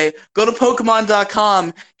Pokemon Day. Go to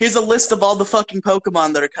Pokemon.com. Here's a list of all the fucking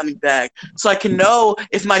Pokemon that are coming back. So I can know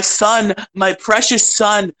if my precious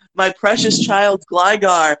child,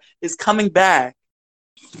 Gligar, is coming back.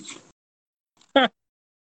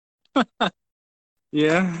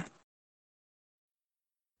 Yeah.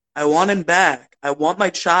 I want him back. I want my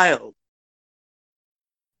child.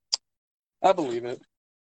 I believe it.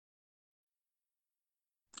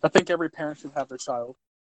 I think every parent should have their child.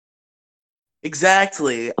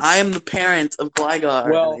 Exactly. I am the parent of Gligar.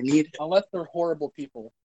 Well, and I need him. Unless they're horrible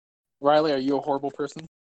people. Riley, are you a horrible person?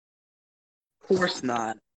 Of course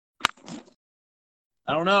not.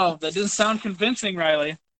 I don't know. That doesn't sound convincing,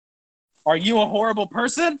 Riley. Are you a horrible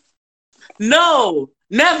person? No,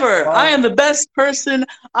 never. I am the best person.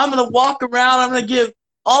 I'm going to walk around. I'm going to give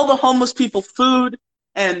all the homeless people food,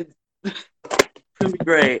 and it's going to be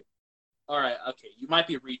great. All right, okay. You might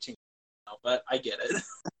be reaching now, but I get it.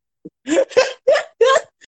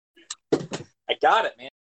 I got it, man.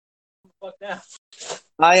 Fuck that.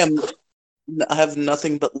 I have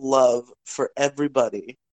nothing but love for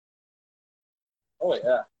everybody. Oh,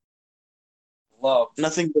 yeah. Love.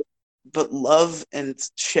 Nothing but love and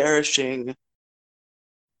cherishing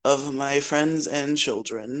of my friends and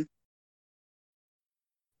children.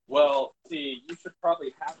 Well, see, you should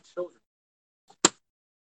probably have children.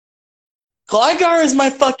 Gligar is my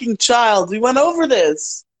fucking child. We went over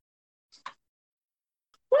this.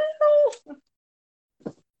 Well,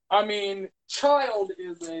 I mean, child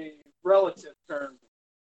is a relative term.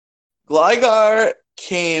 Gligar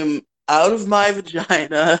came out of my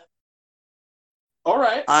vagina. All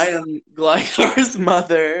right. I am Gligar's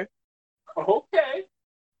mother. Okay.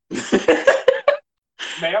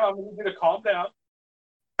 Ma'am, I'm going to need you to calm down.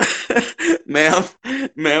 Ma'am, I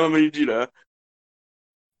need you to...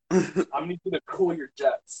 I need you to cool your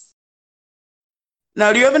jets.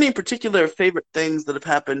 Now, do you have any particular favorite things that have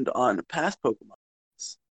happened on past Pokemon?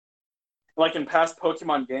 Like in past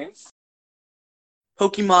Pokemon games?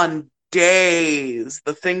 Pokemon Days,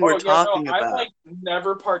 the thing we're talking about. I've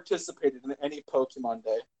never participated in any Pokemon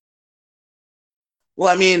Day.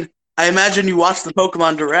 Well, I mean, I imagine you watched the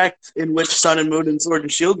Pokemon Direct in which Sun and Moon and Sword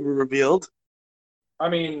and Shield were revealed. I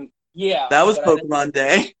mean, yeah. That was Pokemon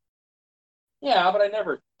Day. Yeah, but I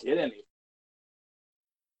never did any.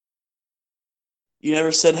 You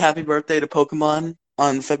never said happy birthday to Pokemon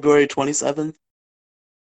on February 27th?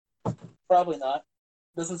 Probably not.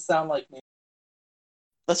 Doesn't sound like me.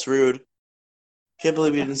 That's rude. Can't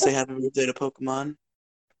believe you didn't say happy birthday to Pokemon.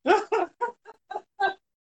 I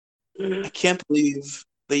can't believe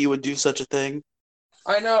that you would do such a thing.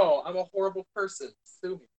 I know. I'm a horrible person.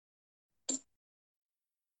 Sue me.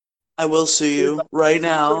 I will sue you right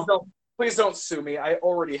now. Please don't sue me. I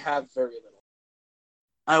already have very little.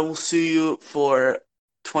 I will sue you for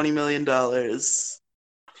 $20 million.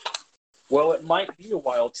 Well, it might be a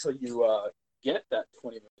while till you get that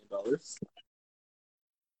 $20 million.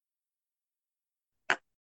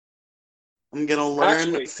 I'm gonna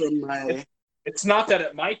learn from my. It's not that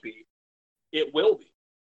it might be. It will be.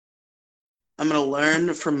 I'm gonna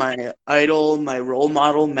learn from my idol, my role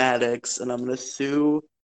model, Maddox, and I'm gonna sue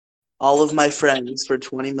all of my friends for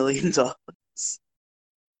 $20 million. Doesn't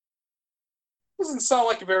sound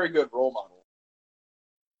like a very good role model.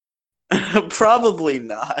 Probably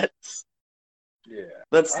not. Yeah.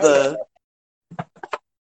 That's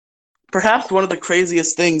perhaps one of the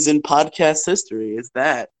craziest things in podcast history is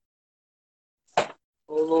that. Oh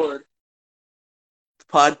Lord.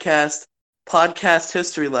 Podcast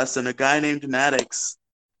history lesson. A guy named Maddox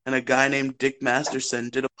and a guy named Dick Masterson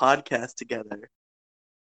did a podcast together.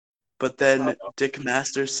 But then Dick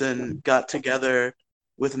Masterson got together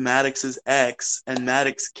with Maddox's ex, and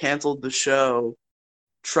Maddox canceled the show,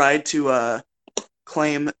 tried to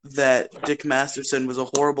claim that Dick Masterson was a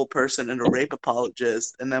horrible person and a rape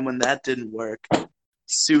apologist, and then when that didn't work,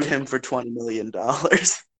 sued him for $20 million.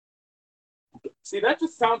 See, that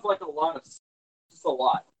just sounds like a lot. It's a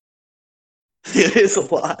lot. It is a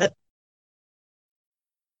lot.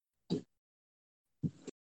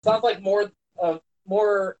 Sounds like more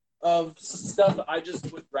of stuff I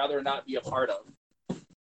just would rather not be a part of.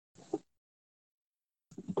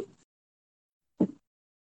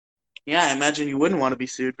 Yeah, I imagine you wouldn't want to be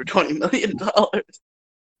sued for $20 million.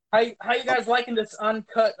 How you guys liking this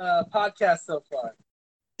uncut podcast so far?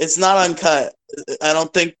 It's not uncut. I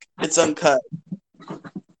don't think it's uncut.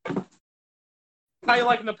 How you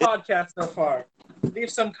liking the podcast so far?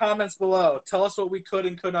 Leave some comments below. Tell us what we could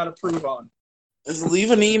and could not approve on. Just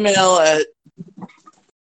leave an email at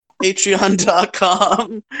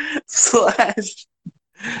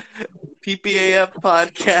patreon.com/PPAF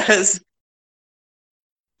podcast.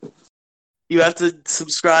 You have to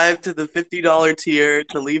subscribe to the $50 tier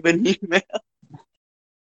to leave an email.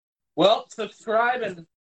 Well, subscribe and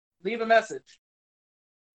leave a message.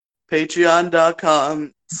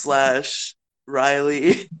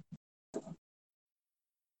 Patreon.com/Riley.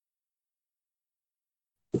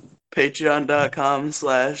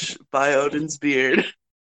 Patreon.com/BuyOdin'sBeard.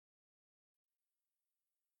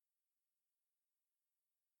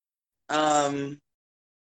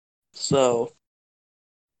 So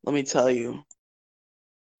let me tell you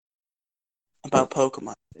about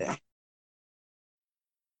Pokemon Day.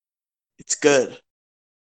 It's good.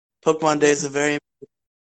 Pokemon Day is a very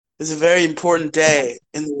important day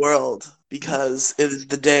in the world because it is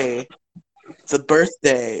the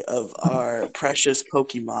birthday of our precious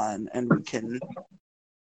Pokemon, and we can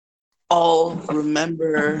all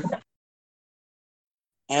remember.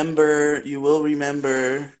 Amber, you will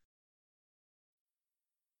remember.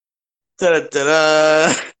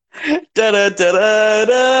 Da-da-da-da.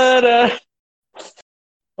 Da-da-da-da-da-da.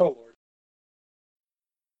 Oh, Lord.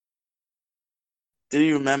 Do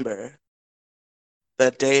you remember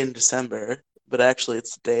that day in December, but actually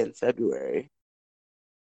it's the day in February?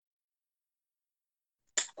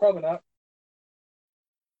 Probably not.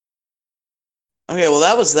 Okay, well,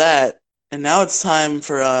 that was that. And now it's time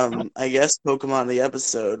for, I guess, Pokemon the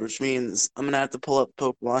episode, which means I'm going to have to pull up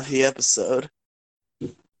Pokemon the episode.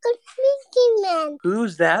 Pokemon.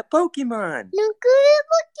 Who's that Pokemon? Look at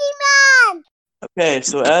Pokemon. Okay,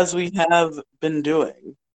 so as we have been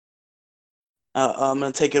doing, I'm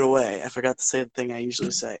going to take it away. I forgot to say the thing I usually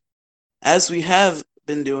say. As we have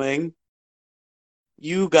been doing,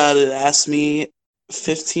 you got to ask me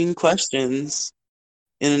 15 questions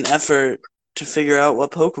in an effort to figure out what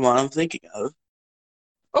Pokemon I'm thinking of.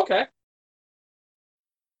 Okay.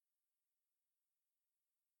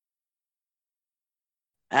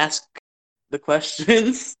 Ask the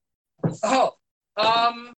questions. Oh,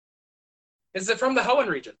 is it from the Hoenn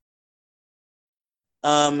region?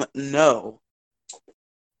 No.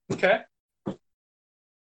 Okay.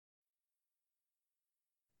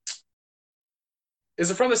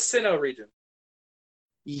 Is it from the Sinnoh region?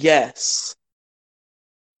 Yes.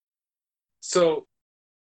 So,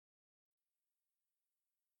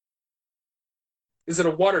 is it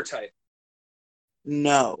a water type?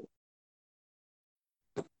 No.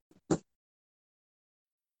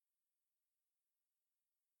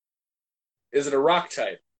 Is it a rock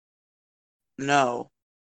type? No.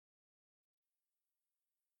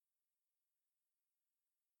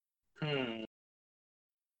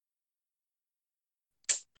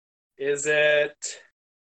 Is it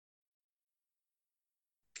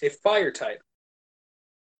a fire type?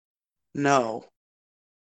 No.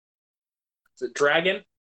 Is it dragon?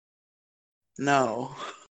 No.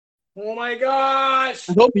 Oh my gosh!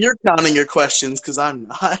 I hope you're counting your questions, because I'm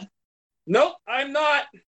not. Nope, I'm not.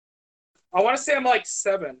 I want to say I'm like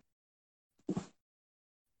 7.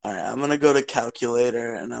 Alright, I'm going to go to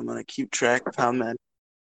calculator, and I'm going to keep track of how many.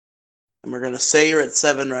 And we're going to say you're at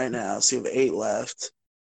 7 right now, so you have 8 left.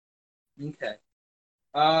 Okay.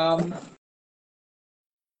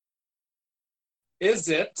 Is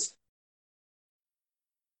it...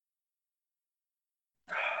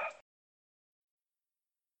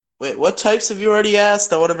 Wait, what types have you already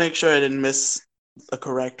asked? I want to make sure I didn't miss a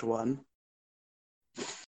correct one.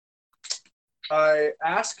 I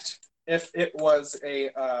asked if it was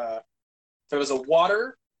a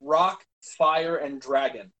water, rock, fire, and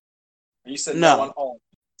dragon. And you said no on all.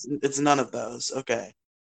 It's none of those. Okay.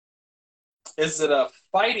 Is it a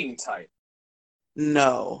fighting type?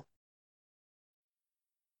 No.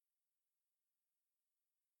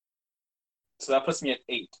 So that puts me at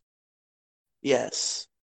 8. Yes.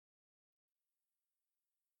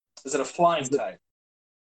 Is it a flying type?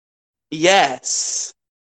 Yes.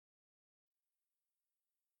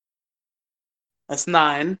 That's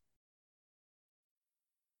 9.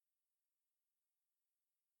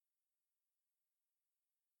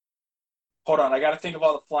 Hold on, I got to think of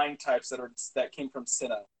all the flying types that came from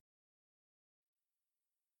Sinnoh.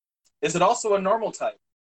 Is it also a normal type?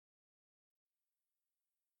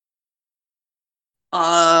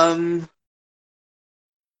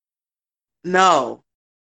 No.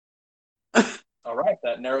 All right,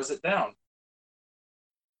 that narrows it down.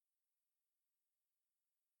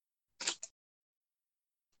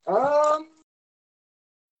 Hold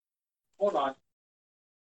on.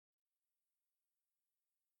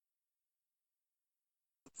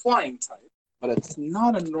 Flying type, but it's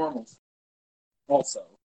not a normal type. Also.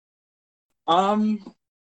 I'm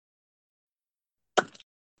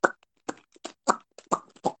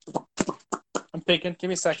thinking. Give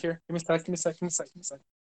me a sec here. Give me a sec.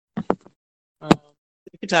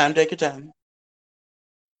 Take your time.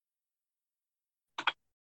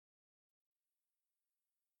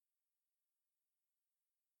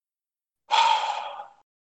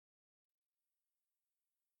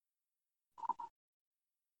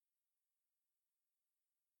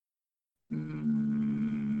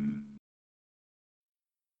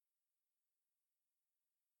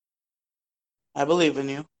 I believe in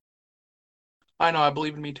you. I know, I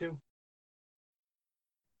believe in me too.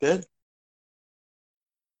 Good.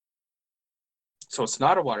 So it's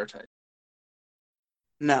not a water type.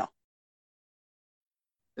 No.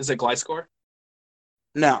 Is it Gliscor?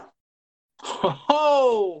 No.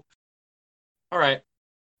 Oh! All right.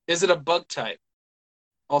 Is it a bug type?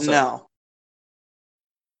 Also. No.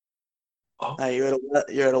 Oh. You're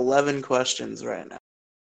at 11 questions right now.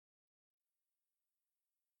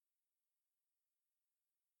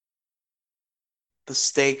 The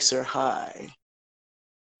stakes are high.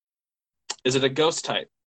 Is it a ghost type?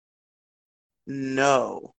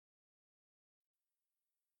 No.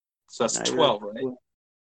 So that's 12, right?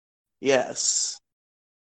 Yes.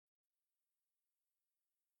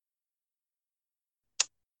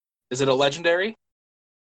 Is it a legendary?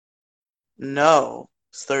 No.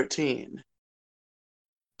 It's 13.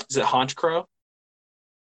 Is it Honchkrow?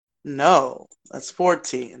 No. That's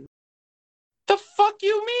 14. The fuck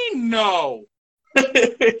you mean no?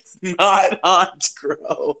 It's not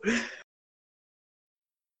Honchkrow.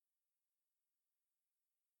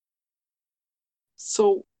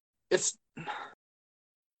 So it's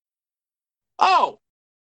Oh,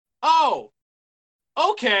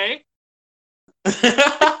 okay.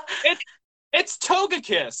 It's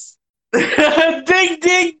Togekiss. Ding,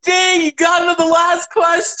 ding, ding! You got into the last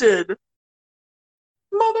question.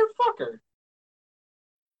 Motherfucker.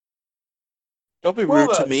 Don't be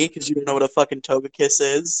rude to me because you don't know what a fucking Togekiss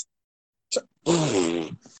is.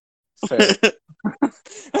 Fair.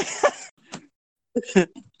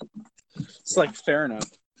 It's like fair enough.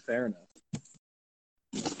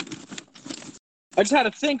 I just had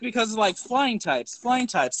to think because like flying types.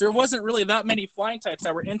 There wasn't really that many flying types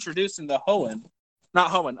that were introduced in the Sinnoh.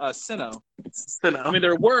 Sinnoh. I mean,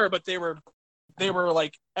 there were, but they were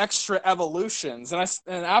like extra evolutions. And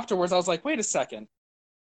afterwards, I was like, wait a second.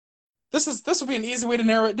 This would be an easy way to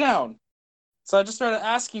narrow it down. So I just started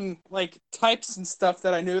asking like types and stuff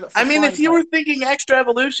that I knew. I mean, if you were thinking extra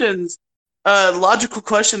evolutions, logical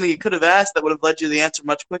question that you could have asked that would have led you to the answer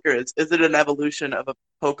much quicker is it an evolution of a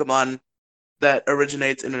Pokemon that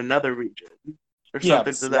originates in another region or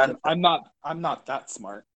something to that? I'm not that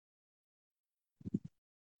smart.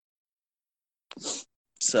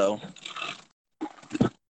 So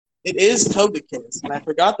it is Togekiss, and I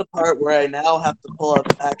forgot the part where I now have to pull up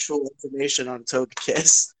actual information on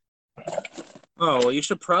Togekiss. Oh, well, you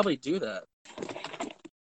should probably do that.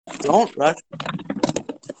 Don't rush.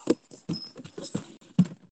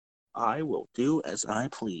 I will do as I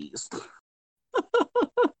please. All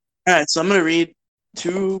right, so I'm going to read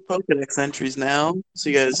 2 Pokedex entries now, so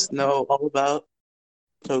you guys know all about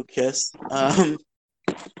Togekiss.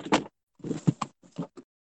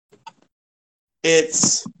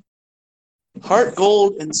 It's Heart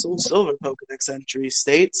Gold and Soul Silver Pokedex entry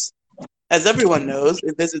states, as everyone knows,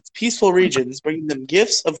 it visits peaceful regions, bringing them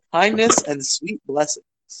gifts of kindness and sweet blessings.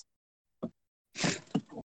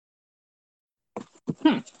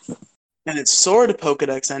 And its Sword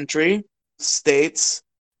Pokedex entry states,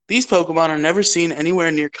 these Pokemon are never seen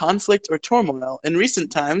anywhere near conflict or turmoil. In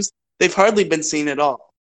recent times, they've hardly been seen at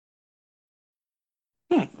all.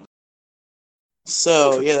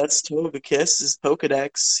 So, yeah, that's Togekiss, his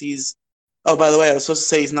Pokedex. Oh, by the way, I was supposed to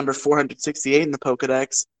say he's number 468 in the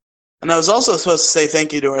Pokedex. And I was also supposed to say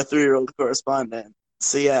thank you to our 3-year-old correspondent.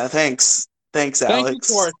 So, yeah, thanks. Thanks, Alex. Thank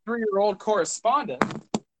you to our 3-year-old correspondent.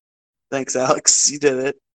 Thanks, Alex. You did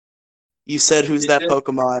it. You said who's that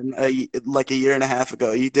Pokemon like a year and a half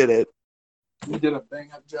ago. You did it. You did a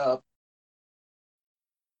bang-up job.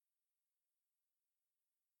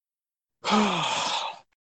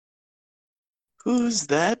 Who's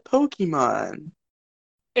that Pokemon?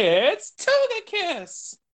 It's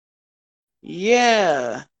Togekiss!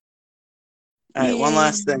 Yeah. Alright, one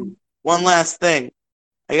last thing.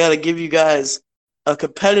 I gotta give you guys a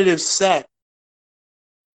competitive set.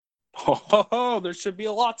 Oh, there should be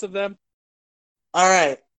lots of them.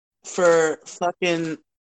 Alright, for fucking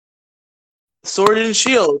Sword and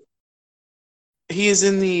Shield, he is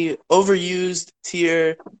in the overused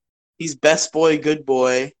tier. He's best boy, good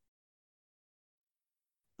boy.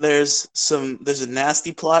 There's a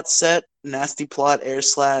Nasty Plot set, Nasty Plot, Air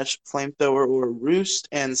Slash, Flamethrower, or Roost,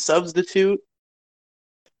 and Substitute.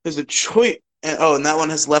 There's a choice. And that one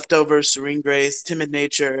has Leftovers, Serene Grace, Timid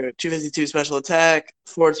Nature, 252 Special Attack,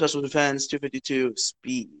 Forward Special Defense, 252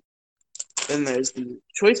 Speed. Then there's the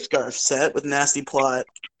Choice Scarf set with Nasty Plot.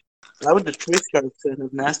 Why would the Choice Scarf set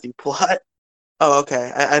have Nasty Plot? Oh,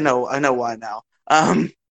 okay. I know why now.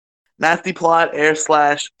 Nasty Plot, Air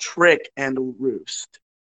Slash, Trick, and Roost.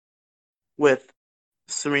 With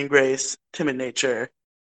Serene Grace, Timid Nature,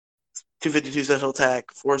 252 Special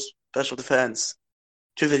Attack, 4 Special Defense,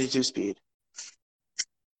 252 Speed.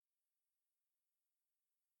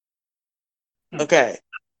 Okay,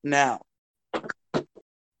 now,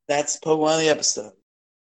 that's Pokemon of the episode,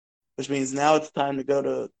 which means now it's time to go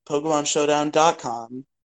to PokemonShowdown.com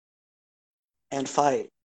and fight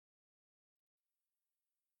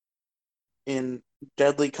in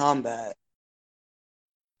deadly combat.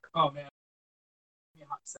 Oh man,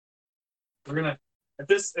 we're gonna if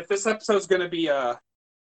this episode's gonna be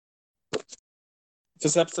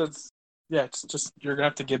this episode's it's just you're gonna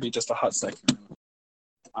have to give me just a hot second.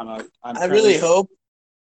 I really hope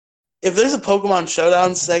if there's a Pokemon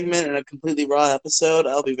Showdown segment in a completely raw episode,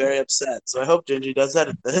 I'll be very upset. So I hope Gingy does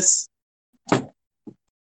edit this.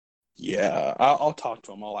 Yeah, I'll talk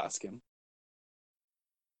to him. I'll ask him.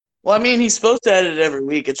 Well, I mean, he's supposed to edit it every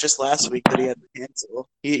week. It's just last week that he had to cancel.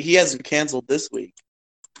 He hasn't canceled this week.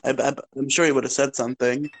 I'm sure he would have said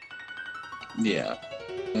something. Yeah.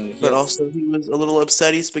 But also, he was a little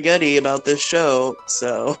upsetty spaghetti about this show,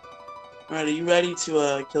 so... Alright, are you ready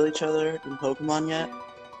to kill each other in Pokemon yet?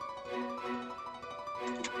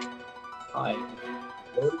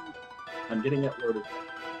 I'm getting it loaded.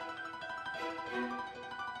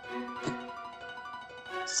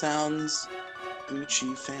 Sounds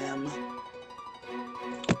Gucci, fam.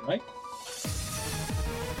 Right?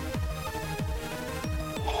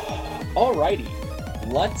 Alrighty,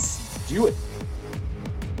 let's do it.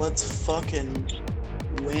 Let's fucking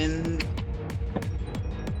win,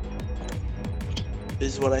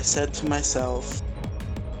 is what I said to myself.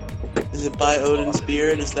 Is it by Odin's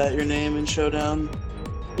Beard? Is that your name in Showdown?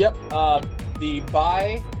 Yep. The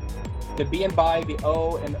B and by, the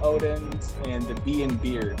O and Odin's, and the B and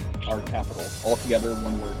Beard are capital. All together,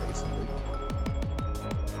 one word, basically.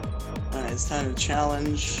 Alright, it's time to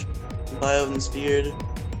challenge by Odin's Beard.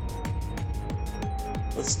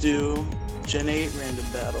 Let's do Gen 8 random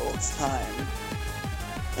battle. It's time.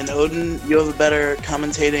 And Odin, you have a better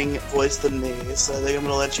commentating voice than me, so I think I'm going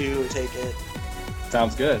to let you take it.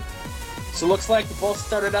 Sounds good. So looks like we both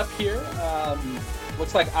started up here.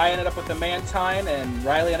 Looks like I ended up with the Mantine and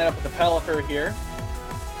Riley ended up with the Pelipper here.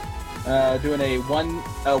 Doing a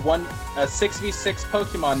 6v6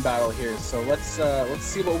 Pokemon battle here. So let's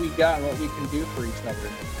see what we got and what we can do for each other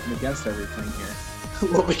and against everything here.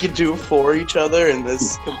 What we can do for each other in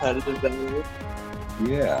this competitive battle.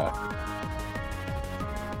 Yeah.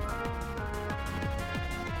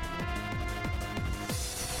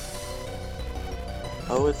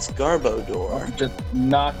 Oh, it's Garbodor. Just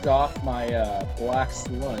knocked off my black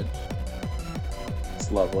sludge. It's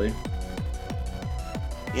lovely.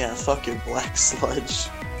 Yeah, fuck your black sludge.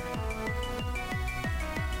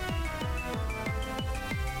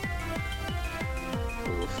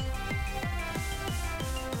 Oof.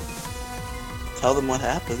 Tell them what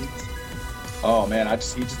happened. Oh man, his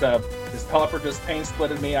Pelipper just pain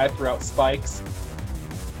splitted me. I threw out spikes.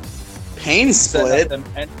 Pain split? Set up them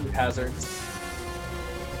entry hazards.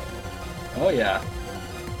 Oh yeah.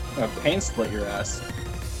 Pain split your ass.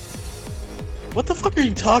 What the fuck are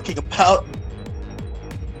you talking about?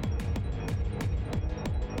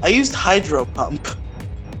 I used Hydro Pump.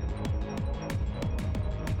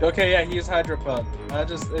 Okay, yeah, he used Hydro Pump.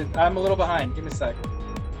 I'm a little behind. Give me a sec.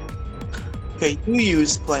 Okay, you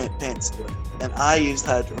used Pain Split, and I used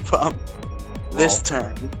Hydro Pump this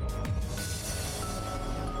turn.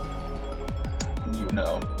 You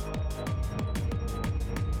know.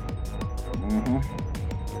 Mm-hmm.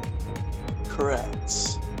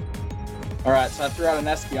 Correct. Alright, so I threw out an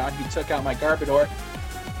Espeon. He took out my Garbodor.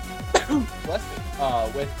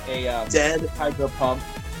 With a dead Hydro Pump.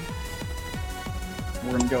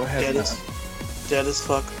 We're gonna go ahead dead as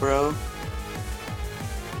fuck, bro.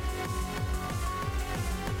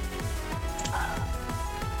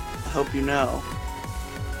 I hope you know.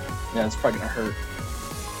 Yeah, it's probably gonna hurt.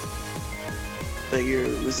 That your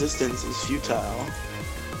resistance is futile.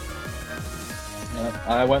 Yeah,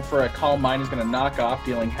 I went for a Calm Mind. He's gonna knock off,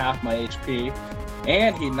 dealing half my HP.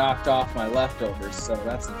 And he knocked off my leftovers, so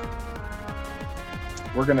that's it.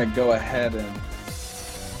 We're gonna go ahead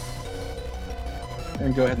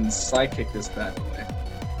and Psychic this bad boy.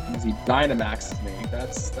 Because he Dynamaxes me.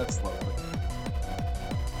 That's lovely.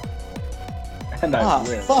 And I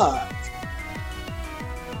win. Fuck.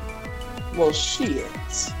 Well, shit.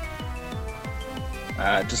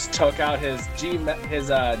 Just took out his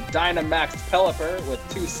Dynamax Pelipper with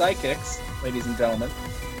 2 Psychics, ladies and gentlemen.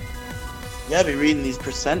 You gotta be reading these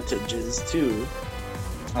percentages too.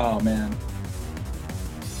 Oh man.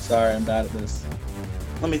 Sorry, I'm bad at this.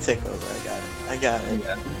 Let me take over. I got it.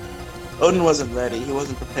 Yeah. Odin wasn't ready. He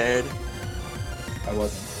wasn't prepared. I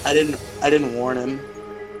wasn't. I didn't warn him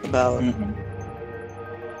about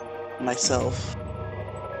myself.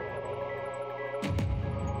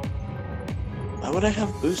 Why would I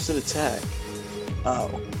have boosted attack?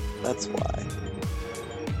 Oh, that's why.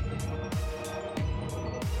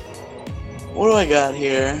 What do I got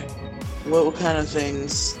here? What kind of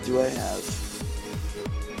things do I have?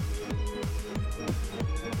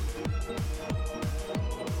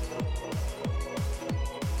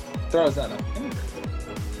 Throws out a finger.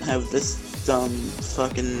 I have this dumb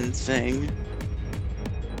fucking thing.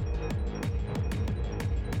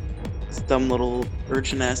 This dumb little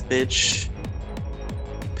urchin-ass bitch.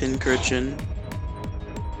 Pincurchin.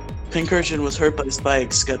 Pincurchin was hurt by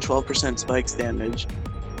spikes, got 12% spikes damage.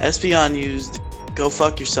 Espeon used Go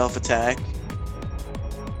Fuck Yourself attack,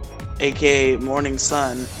 aka Morning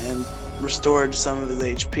Sun, and restored some of his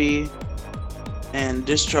HP. And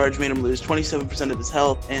Discharge made him lose 27% of his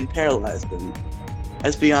health and paralyzed him.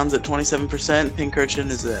 Espeon's at 27%, Pincurchin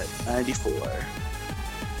is at 94%.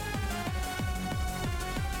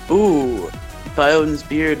 Ooh, Bioden's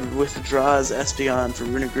Beard withdraws Espeon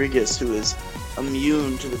from Runegrigus, who is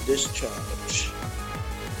immune to the discharge.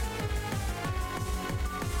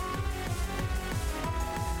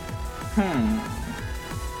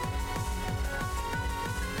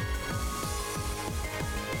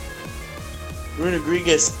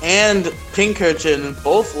 Runegrigus and Pincurchin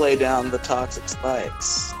both lay down the toxic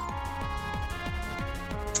spikes.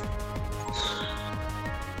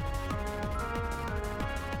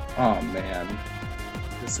 Oh man.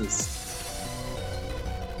 This is...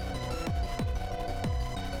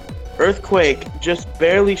 Earthquake, just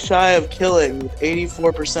barely shy of killing with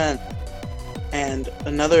 84%. And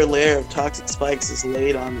another layer of toxic spikes is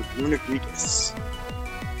laid on Runegrigus.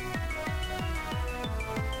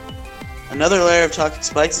 Another layer of toxic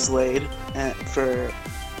spikes is laid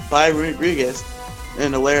by Runegrigus,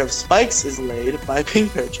 and a layer of spikes is laid by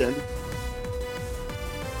Pincurchin.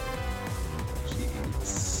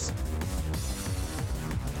 Jeez.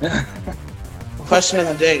 Question of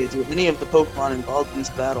the day, do any of the Pokemon involved in this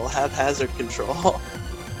battle have hazard control?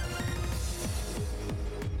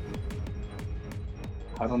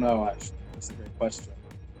 I don't know, actually. That's a great question.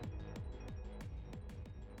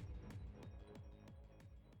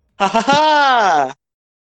 Ha ha ha!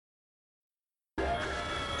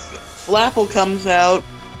 Flapple comes out,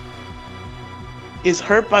 is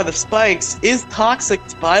hurt by the spikes, is toxic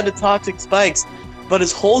by the toxic spikes, but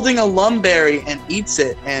is holding a Lumberry and eats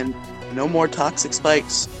it, and no more toxic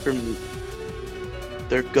spikes for me.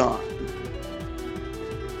 They're gone.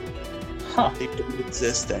 Huh. They don't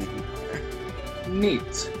exist anymore.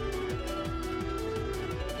 Neat.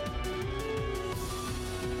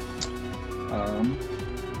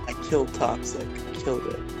 I killed Toxic. Killed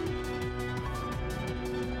it.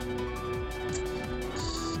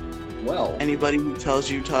 Well, Anybody who tells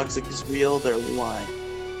you Toxic is real, they're lying.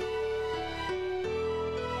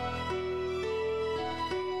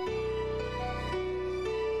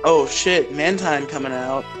 Oh shit, Mantine coming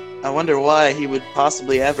out. I wonder why he would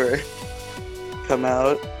possibly ever come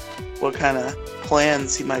out. What kind of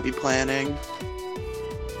plans he might be planning.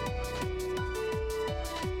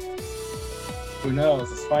 who knows?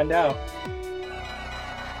 Let's find out.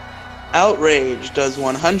 Outrage does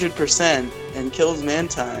 100% and kills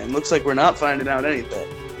Mantine. Looks like we're not finding out anything.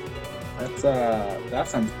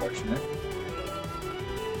 That's unfortunate.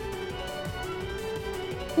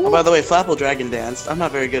 Oh, by the way, Flapple Dragon danced. I'm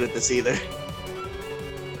not very good at this either.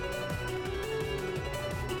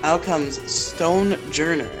 Out comes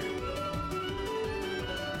Stonejourner.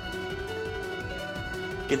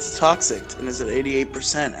 Gets Toxic and is at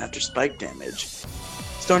 88% after spike damage.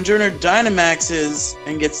 Stonejourner Dynamaxes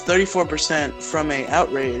and gets 34% from a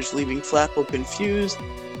Outrage, leaving Flapple confused.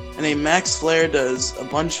 And a Max Flare does a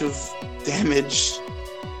bunch of damage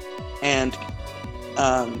and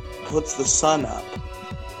puts the sun up.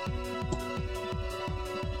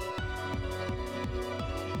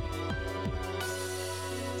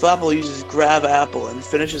 Flapple uses Grab Apple and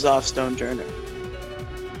finishes off Stonejourner.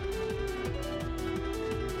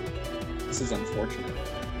 This is unfortunate.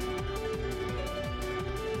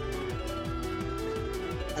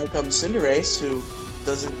 Out comes Cinderace, who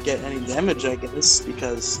doesn't get any damage, I guess,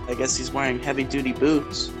 because I guess he's wearing heavy-duty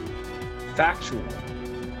boots. Factual.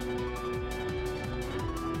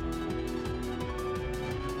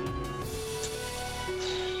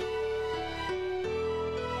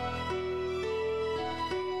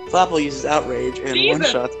 Flapple uses Outrage and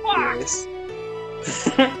one-shots Cinderace.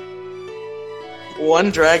 One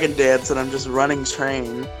Dragon Dance and I'm just running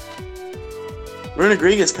train.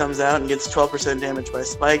 Runegrigus comes out and gets 12% damage by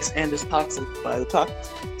spikes and is toxic by the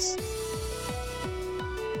toxics.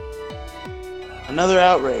 Another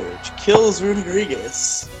Outrage. Kills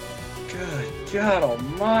Runegrigus. Good God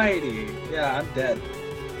almighty. Yeah, I'm dead.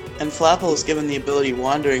 And Flapple is given the ability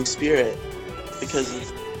Wandering Spirit because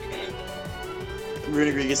of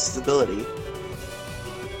Runegrigus' ability.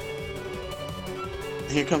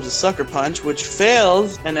 And here comes a Sucker Punch, which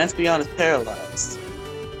fails, and Espeon is paralyzed.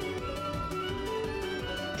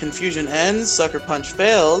 Confusion ends, Sucker Punch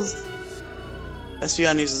fails.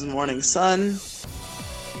 Espeon uses Morning Sun.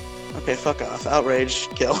 Okay, fuck off. Outrage,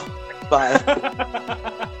 kill. 5.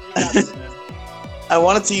 I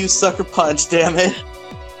wanted to use Sucker Punch, damn it.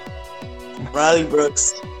 Riley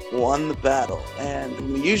Brooks won the battle, and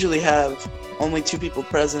we usually have only 2 people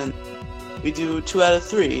present. We do 2 out of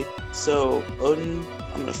 3, so Odin,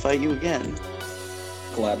 I'm gonna fight you again.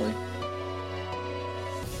 Gladly.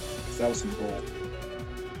 That was some bull.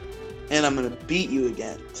 And I'm gonna beat you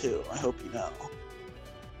again, too. I hope you know.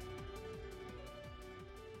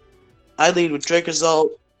 I lead with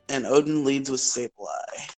Dracozolt, and Odin leads with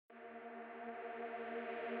Sableye.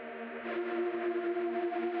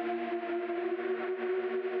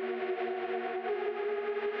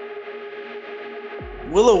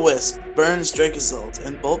 Will-O-Wisp burns Dracozolt,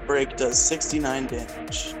 and Bolt Break does 69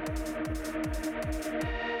 damage.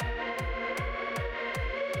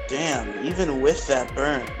 Damn, even with that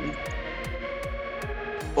burn,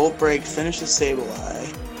 Bolt Break finishes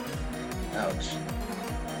Sableye. Ouch.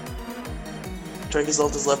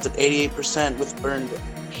 Dracozolt is left at 88% with burn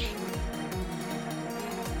damage.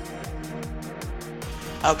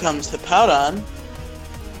 Out comes Hippowdon.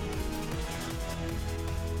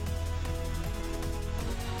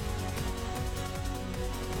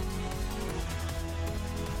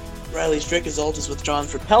 Riley's Dracozolt is withdrawn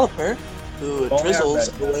for Pelipper, who drizzles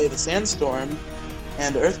away the sandstorm,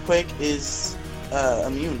 and Earthquake is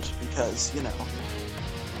immune because, you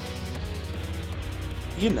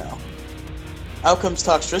know. Out comes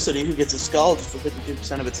Toxtricity, who gets a Scald for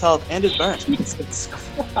 52% of its health, and it burns. Jesus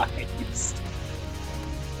Christ.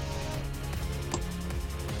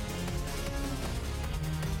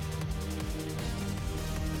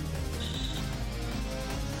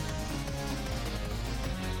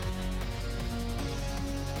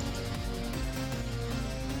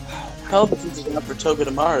 Health is up for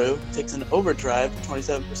Togedemaru, takes an overdrive for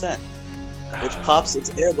 27%, which pops its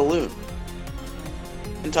air balloon.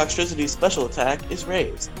 And Toxtricity's special attack is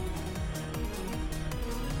raised.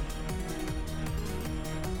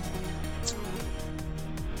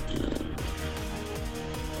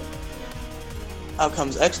 Out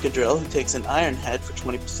comes Excadrill, who takes an Iron Head for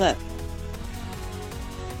 20%.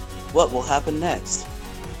 What will happen next?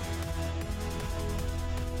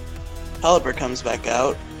 Pelipper comes back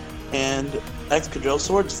out, and Excadrill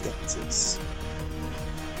Swords Dances.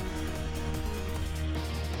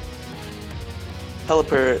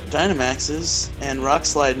 Pelipper Dynamaxes and Rock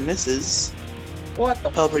Slide misses. What the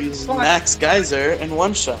Pelipper uses fuck? Max Geyser and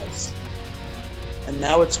one-shots. And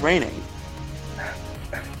now it's raining.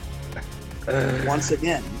 Once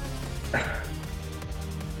again.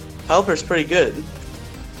 Pelipper's pretty good.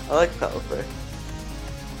 I like Pelipper.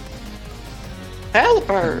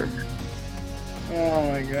 Pelipper!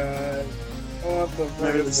 Oh my god. What the fuck?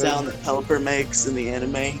 Remember the sound that Pelipper makes in the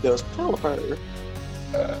anime? He goes, Pelipper.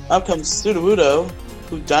 Up comes Sudowoodo,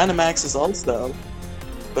 who Dynamaxes also,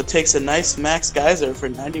 but takes a nice Max Geyser for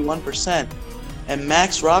 91%, and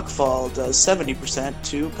Max Rockfall does 70%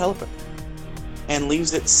 to Pelipper, and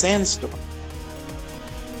leaves it Sandstorm.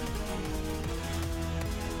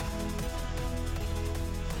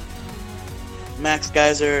 Max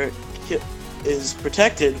Geyser is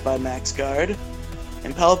protected by Max Guard,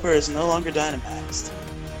 and Pelipper is no longer Dynamaxed.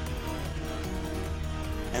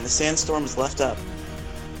 And the Sandstorm is left up.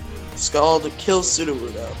 Scald kills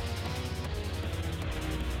Sudowoodo.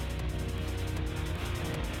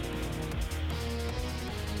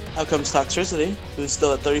 Out comes Toxtricity, who's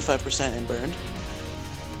still at 35% and burned.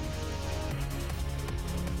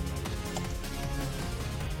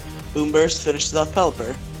 Boomburst finishes off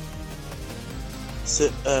Pelipper.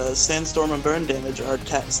 Sandstorm and burn damage are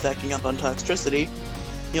stacking up on Toxtricity.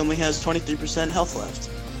 He only has 23% health left.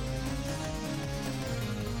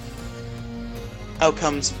 Out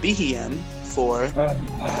comes Behem for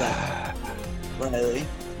Riley.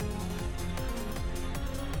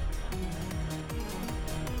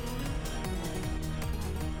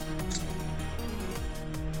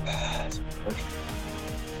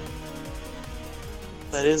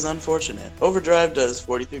 That is unfortunate. Overdrive does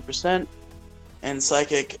 43%, and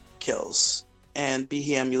Psychic kills. And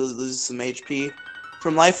Behem loses some HP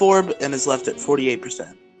from Life Orb and is left at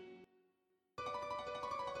 48%.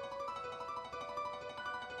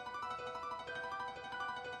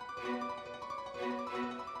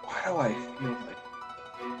 Why do I feel like...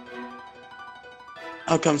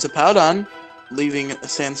 Out comes a Powdon, leaving a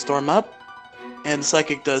Sandstorm up, and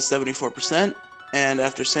Psychic does 74%, and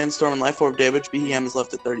after Sandstorm and Life Orb damage, Behem is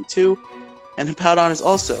left at 32, and Powdon is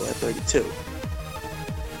also at 32.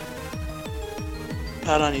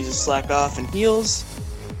 Powdon uses Slack Off and heals,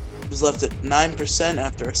 is left at 9%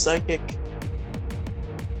 after a Psychic.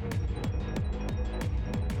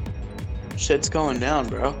 Shit's going down,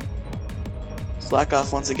 bro. Slack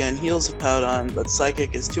Off once again heals a Powdon, but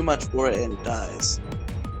Psychic is too much for it and it dies.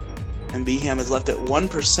 And Behem is left at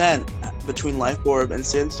 1% between Life Orb and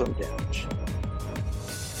Sandstorm damage.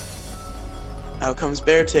 Out comes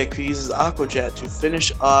Beartick, who uses Aqua Jet to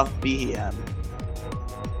finish off Behem.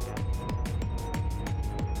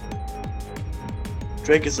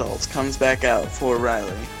 Dracozolt comes back out for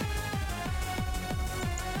Riley.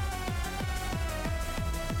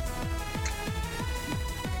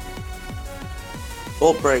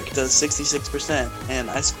 Bolt Break does 66%, and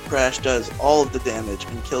Ice Crash does all of the damage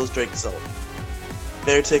and kills Dracozolt.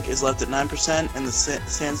 Beartick is left at 9%, and the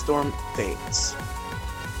Sandstorm fades.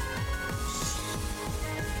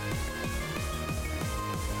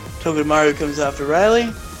 Togedemaru comes after Riley,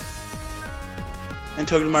 and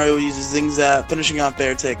Togedemaru uses Zing Zap, finishing off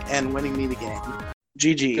Beartick and winning me the game.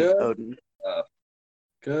 GG, Good Odin. stuff.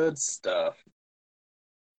 Good stuff.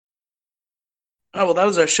 Oh, well, that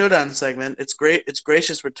was our showdown segment. It's great. It's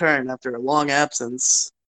gracious return after a long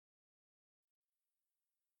absence.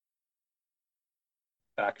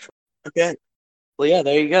 Factual. Okay. Well, yeah,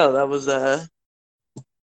 there you go. That was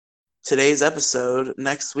today's episode.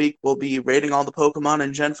 Next week, we'll be rating all the Pokemon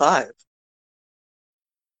in Gen 5.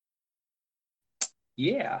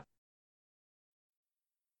 Yeah.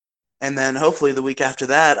 And then hopefully the week after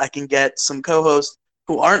that, I can get some co-hosts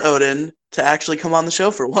who aren't Odin to actually come on the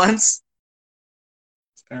show for once.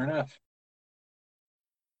 Fair enough.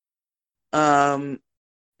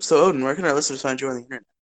 So Odin, where can our listeners find you on the internet?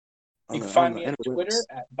 You can find me on Twitter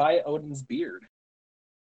at @ByOdinsBeard.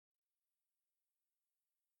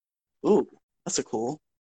 Ooh, that's a cool.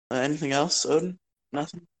 Anything else, Odin?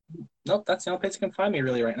 Nothing? Nope, that's the only place you can find me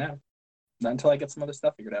really right now. Not until I get some other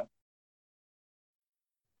stuff figured out.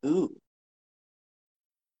 Ooh.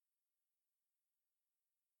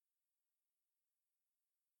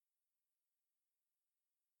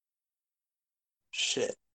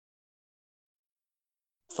 Shit.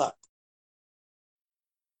 Fuck.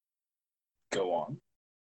 Go on.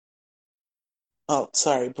 Oh,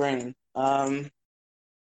 sorry, brain.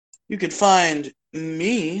 You could find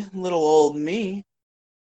me, little old me,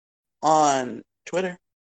 on Twitter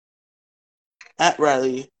at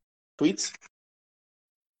Riley Tweets.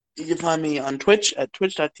 You can find me on Twitch at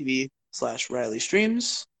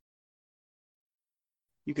twitch.tv/RileyStreams.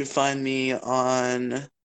 You can find me on...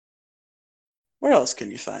 Where else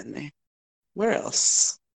can you find me? Where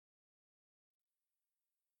else?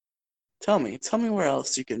 Tell me where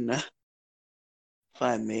else you can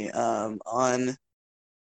find me. On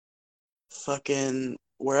fucking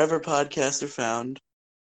wherever podcasts are found.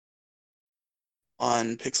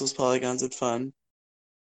 On Pixels, Polygons, and Fun.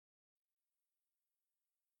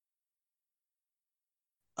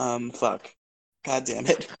 Fuck. God damn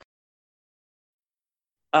it.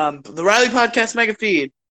 The Riley Podcast Mega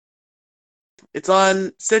Feed. It's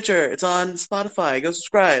on Stitcher. It's on Spotify. Go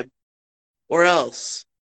subscribe. Or else.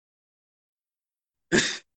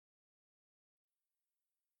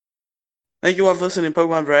 Thank you all for listening to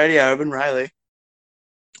Pokemon Variety Hour. I've been Riley.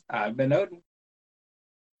 I've been Odin.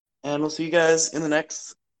 And we'll see you guys in the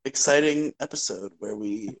next exciting episode where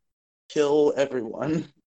we kill everyone.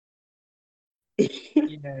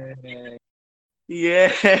 Yay.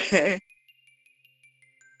 Yeah.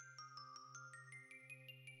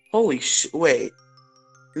 Holy shit. Wait.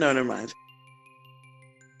 No, never mind.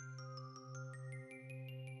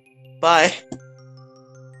 Bye.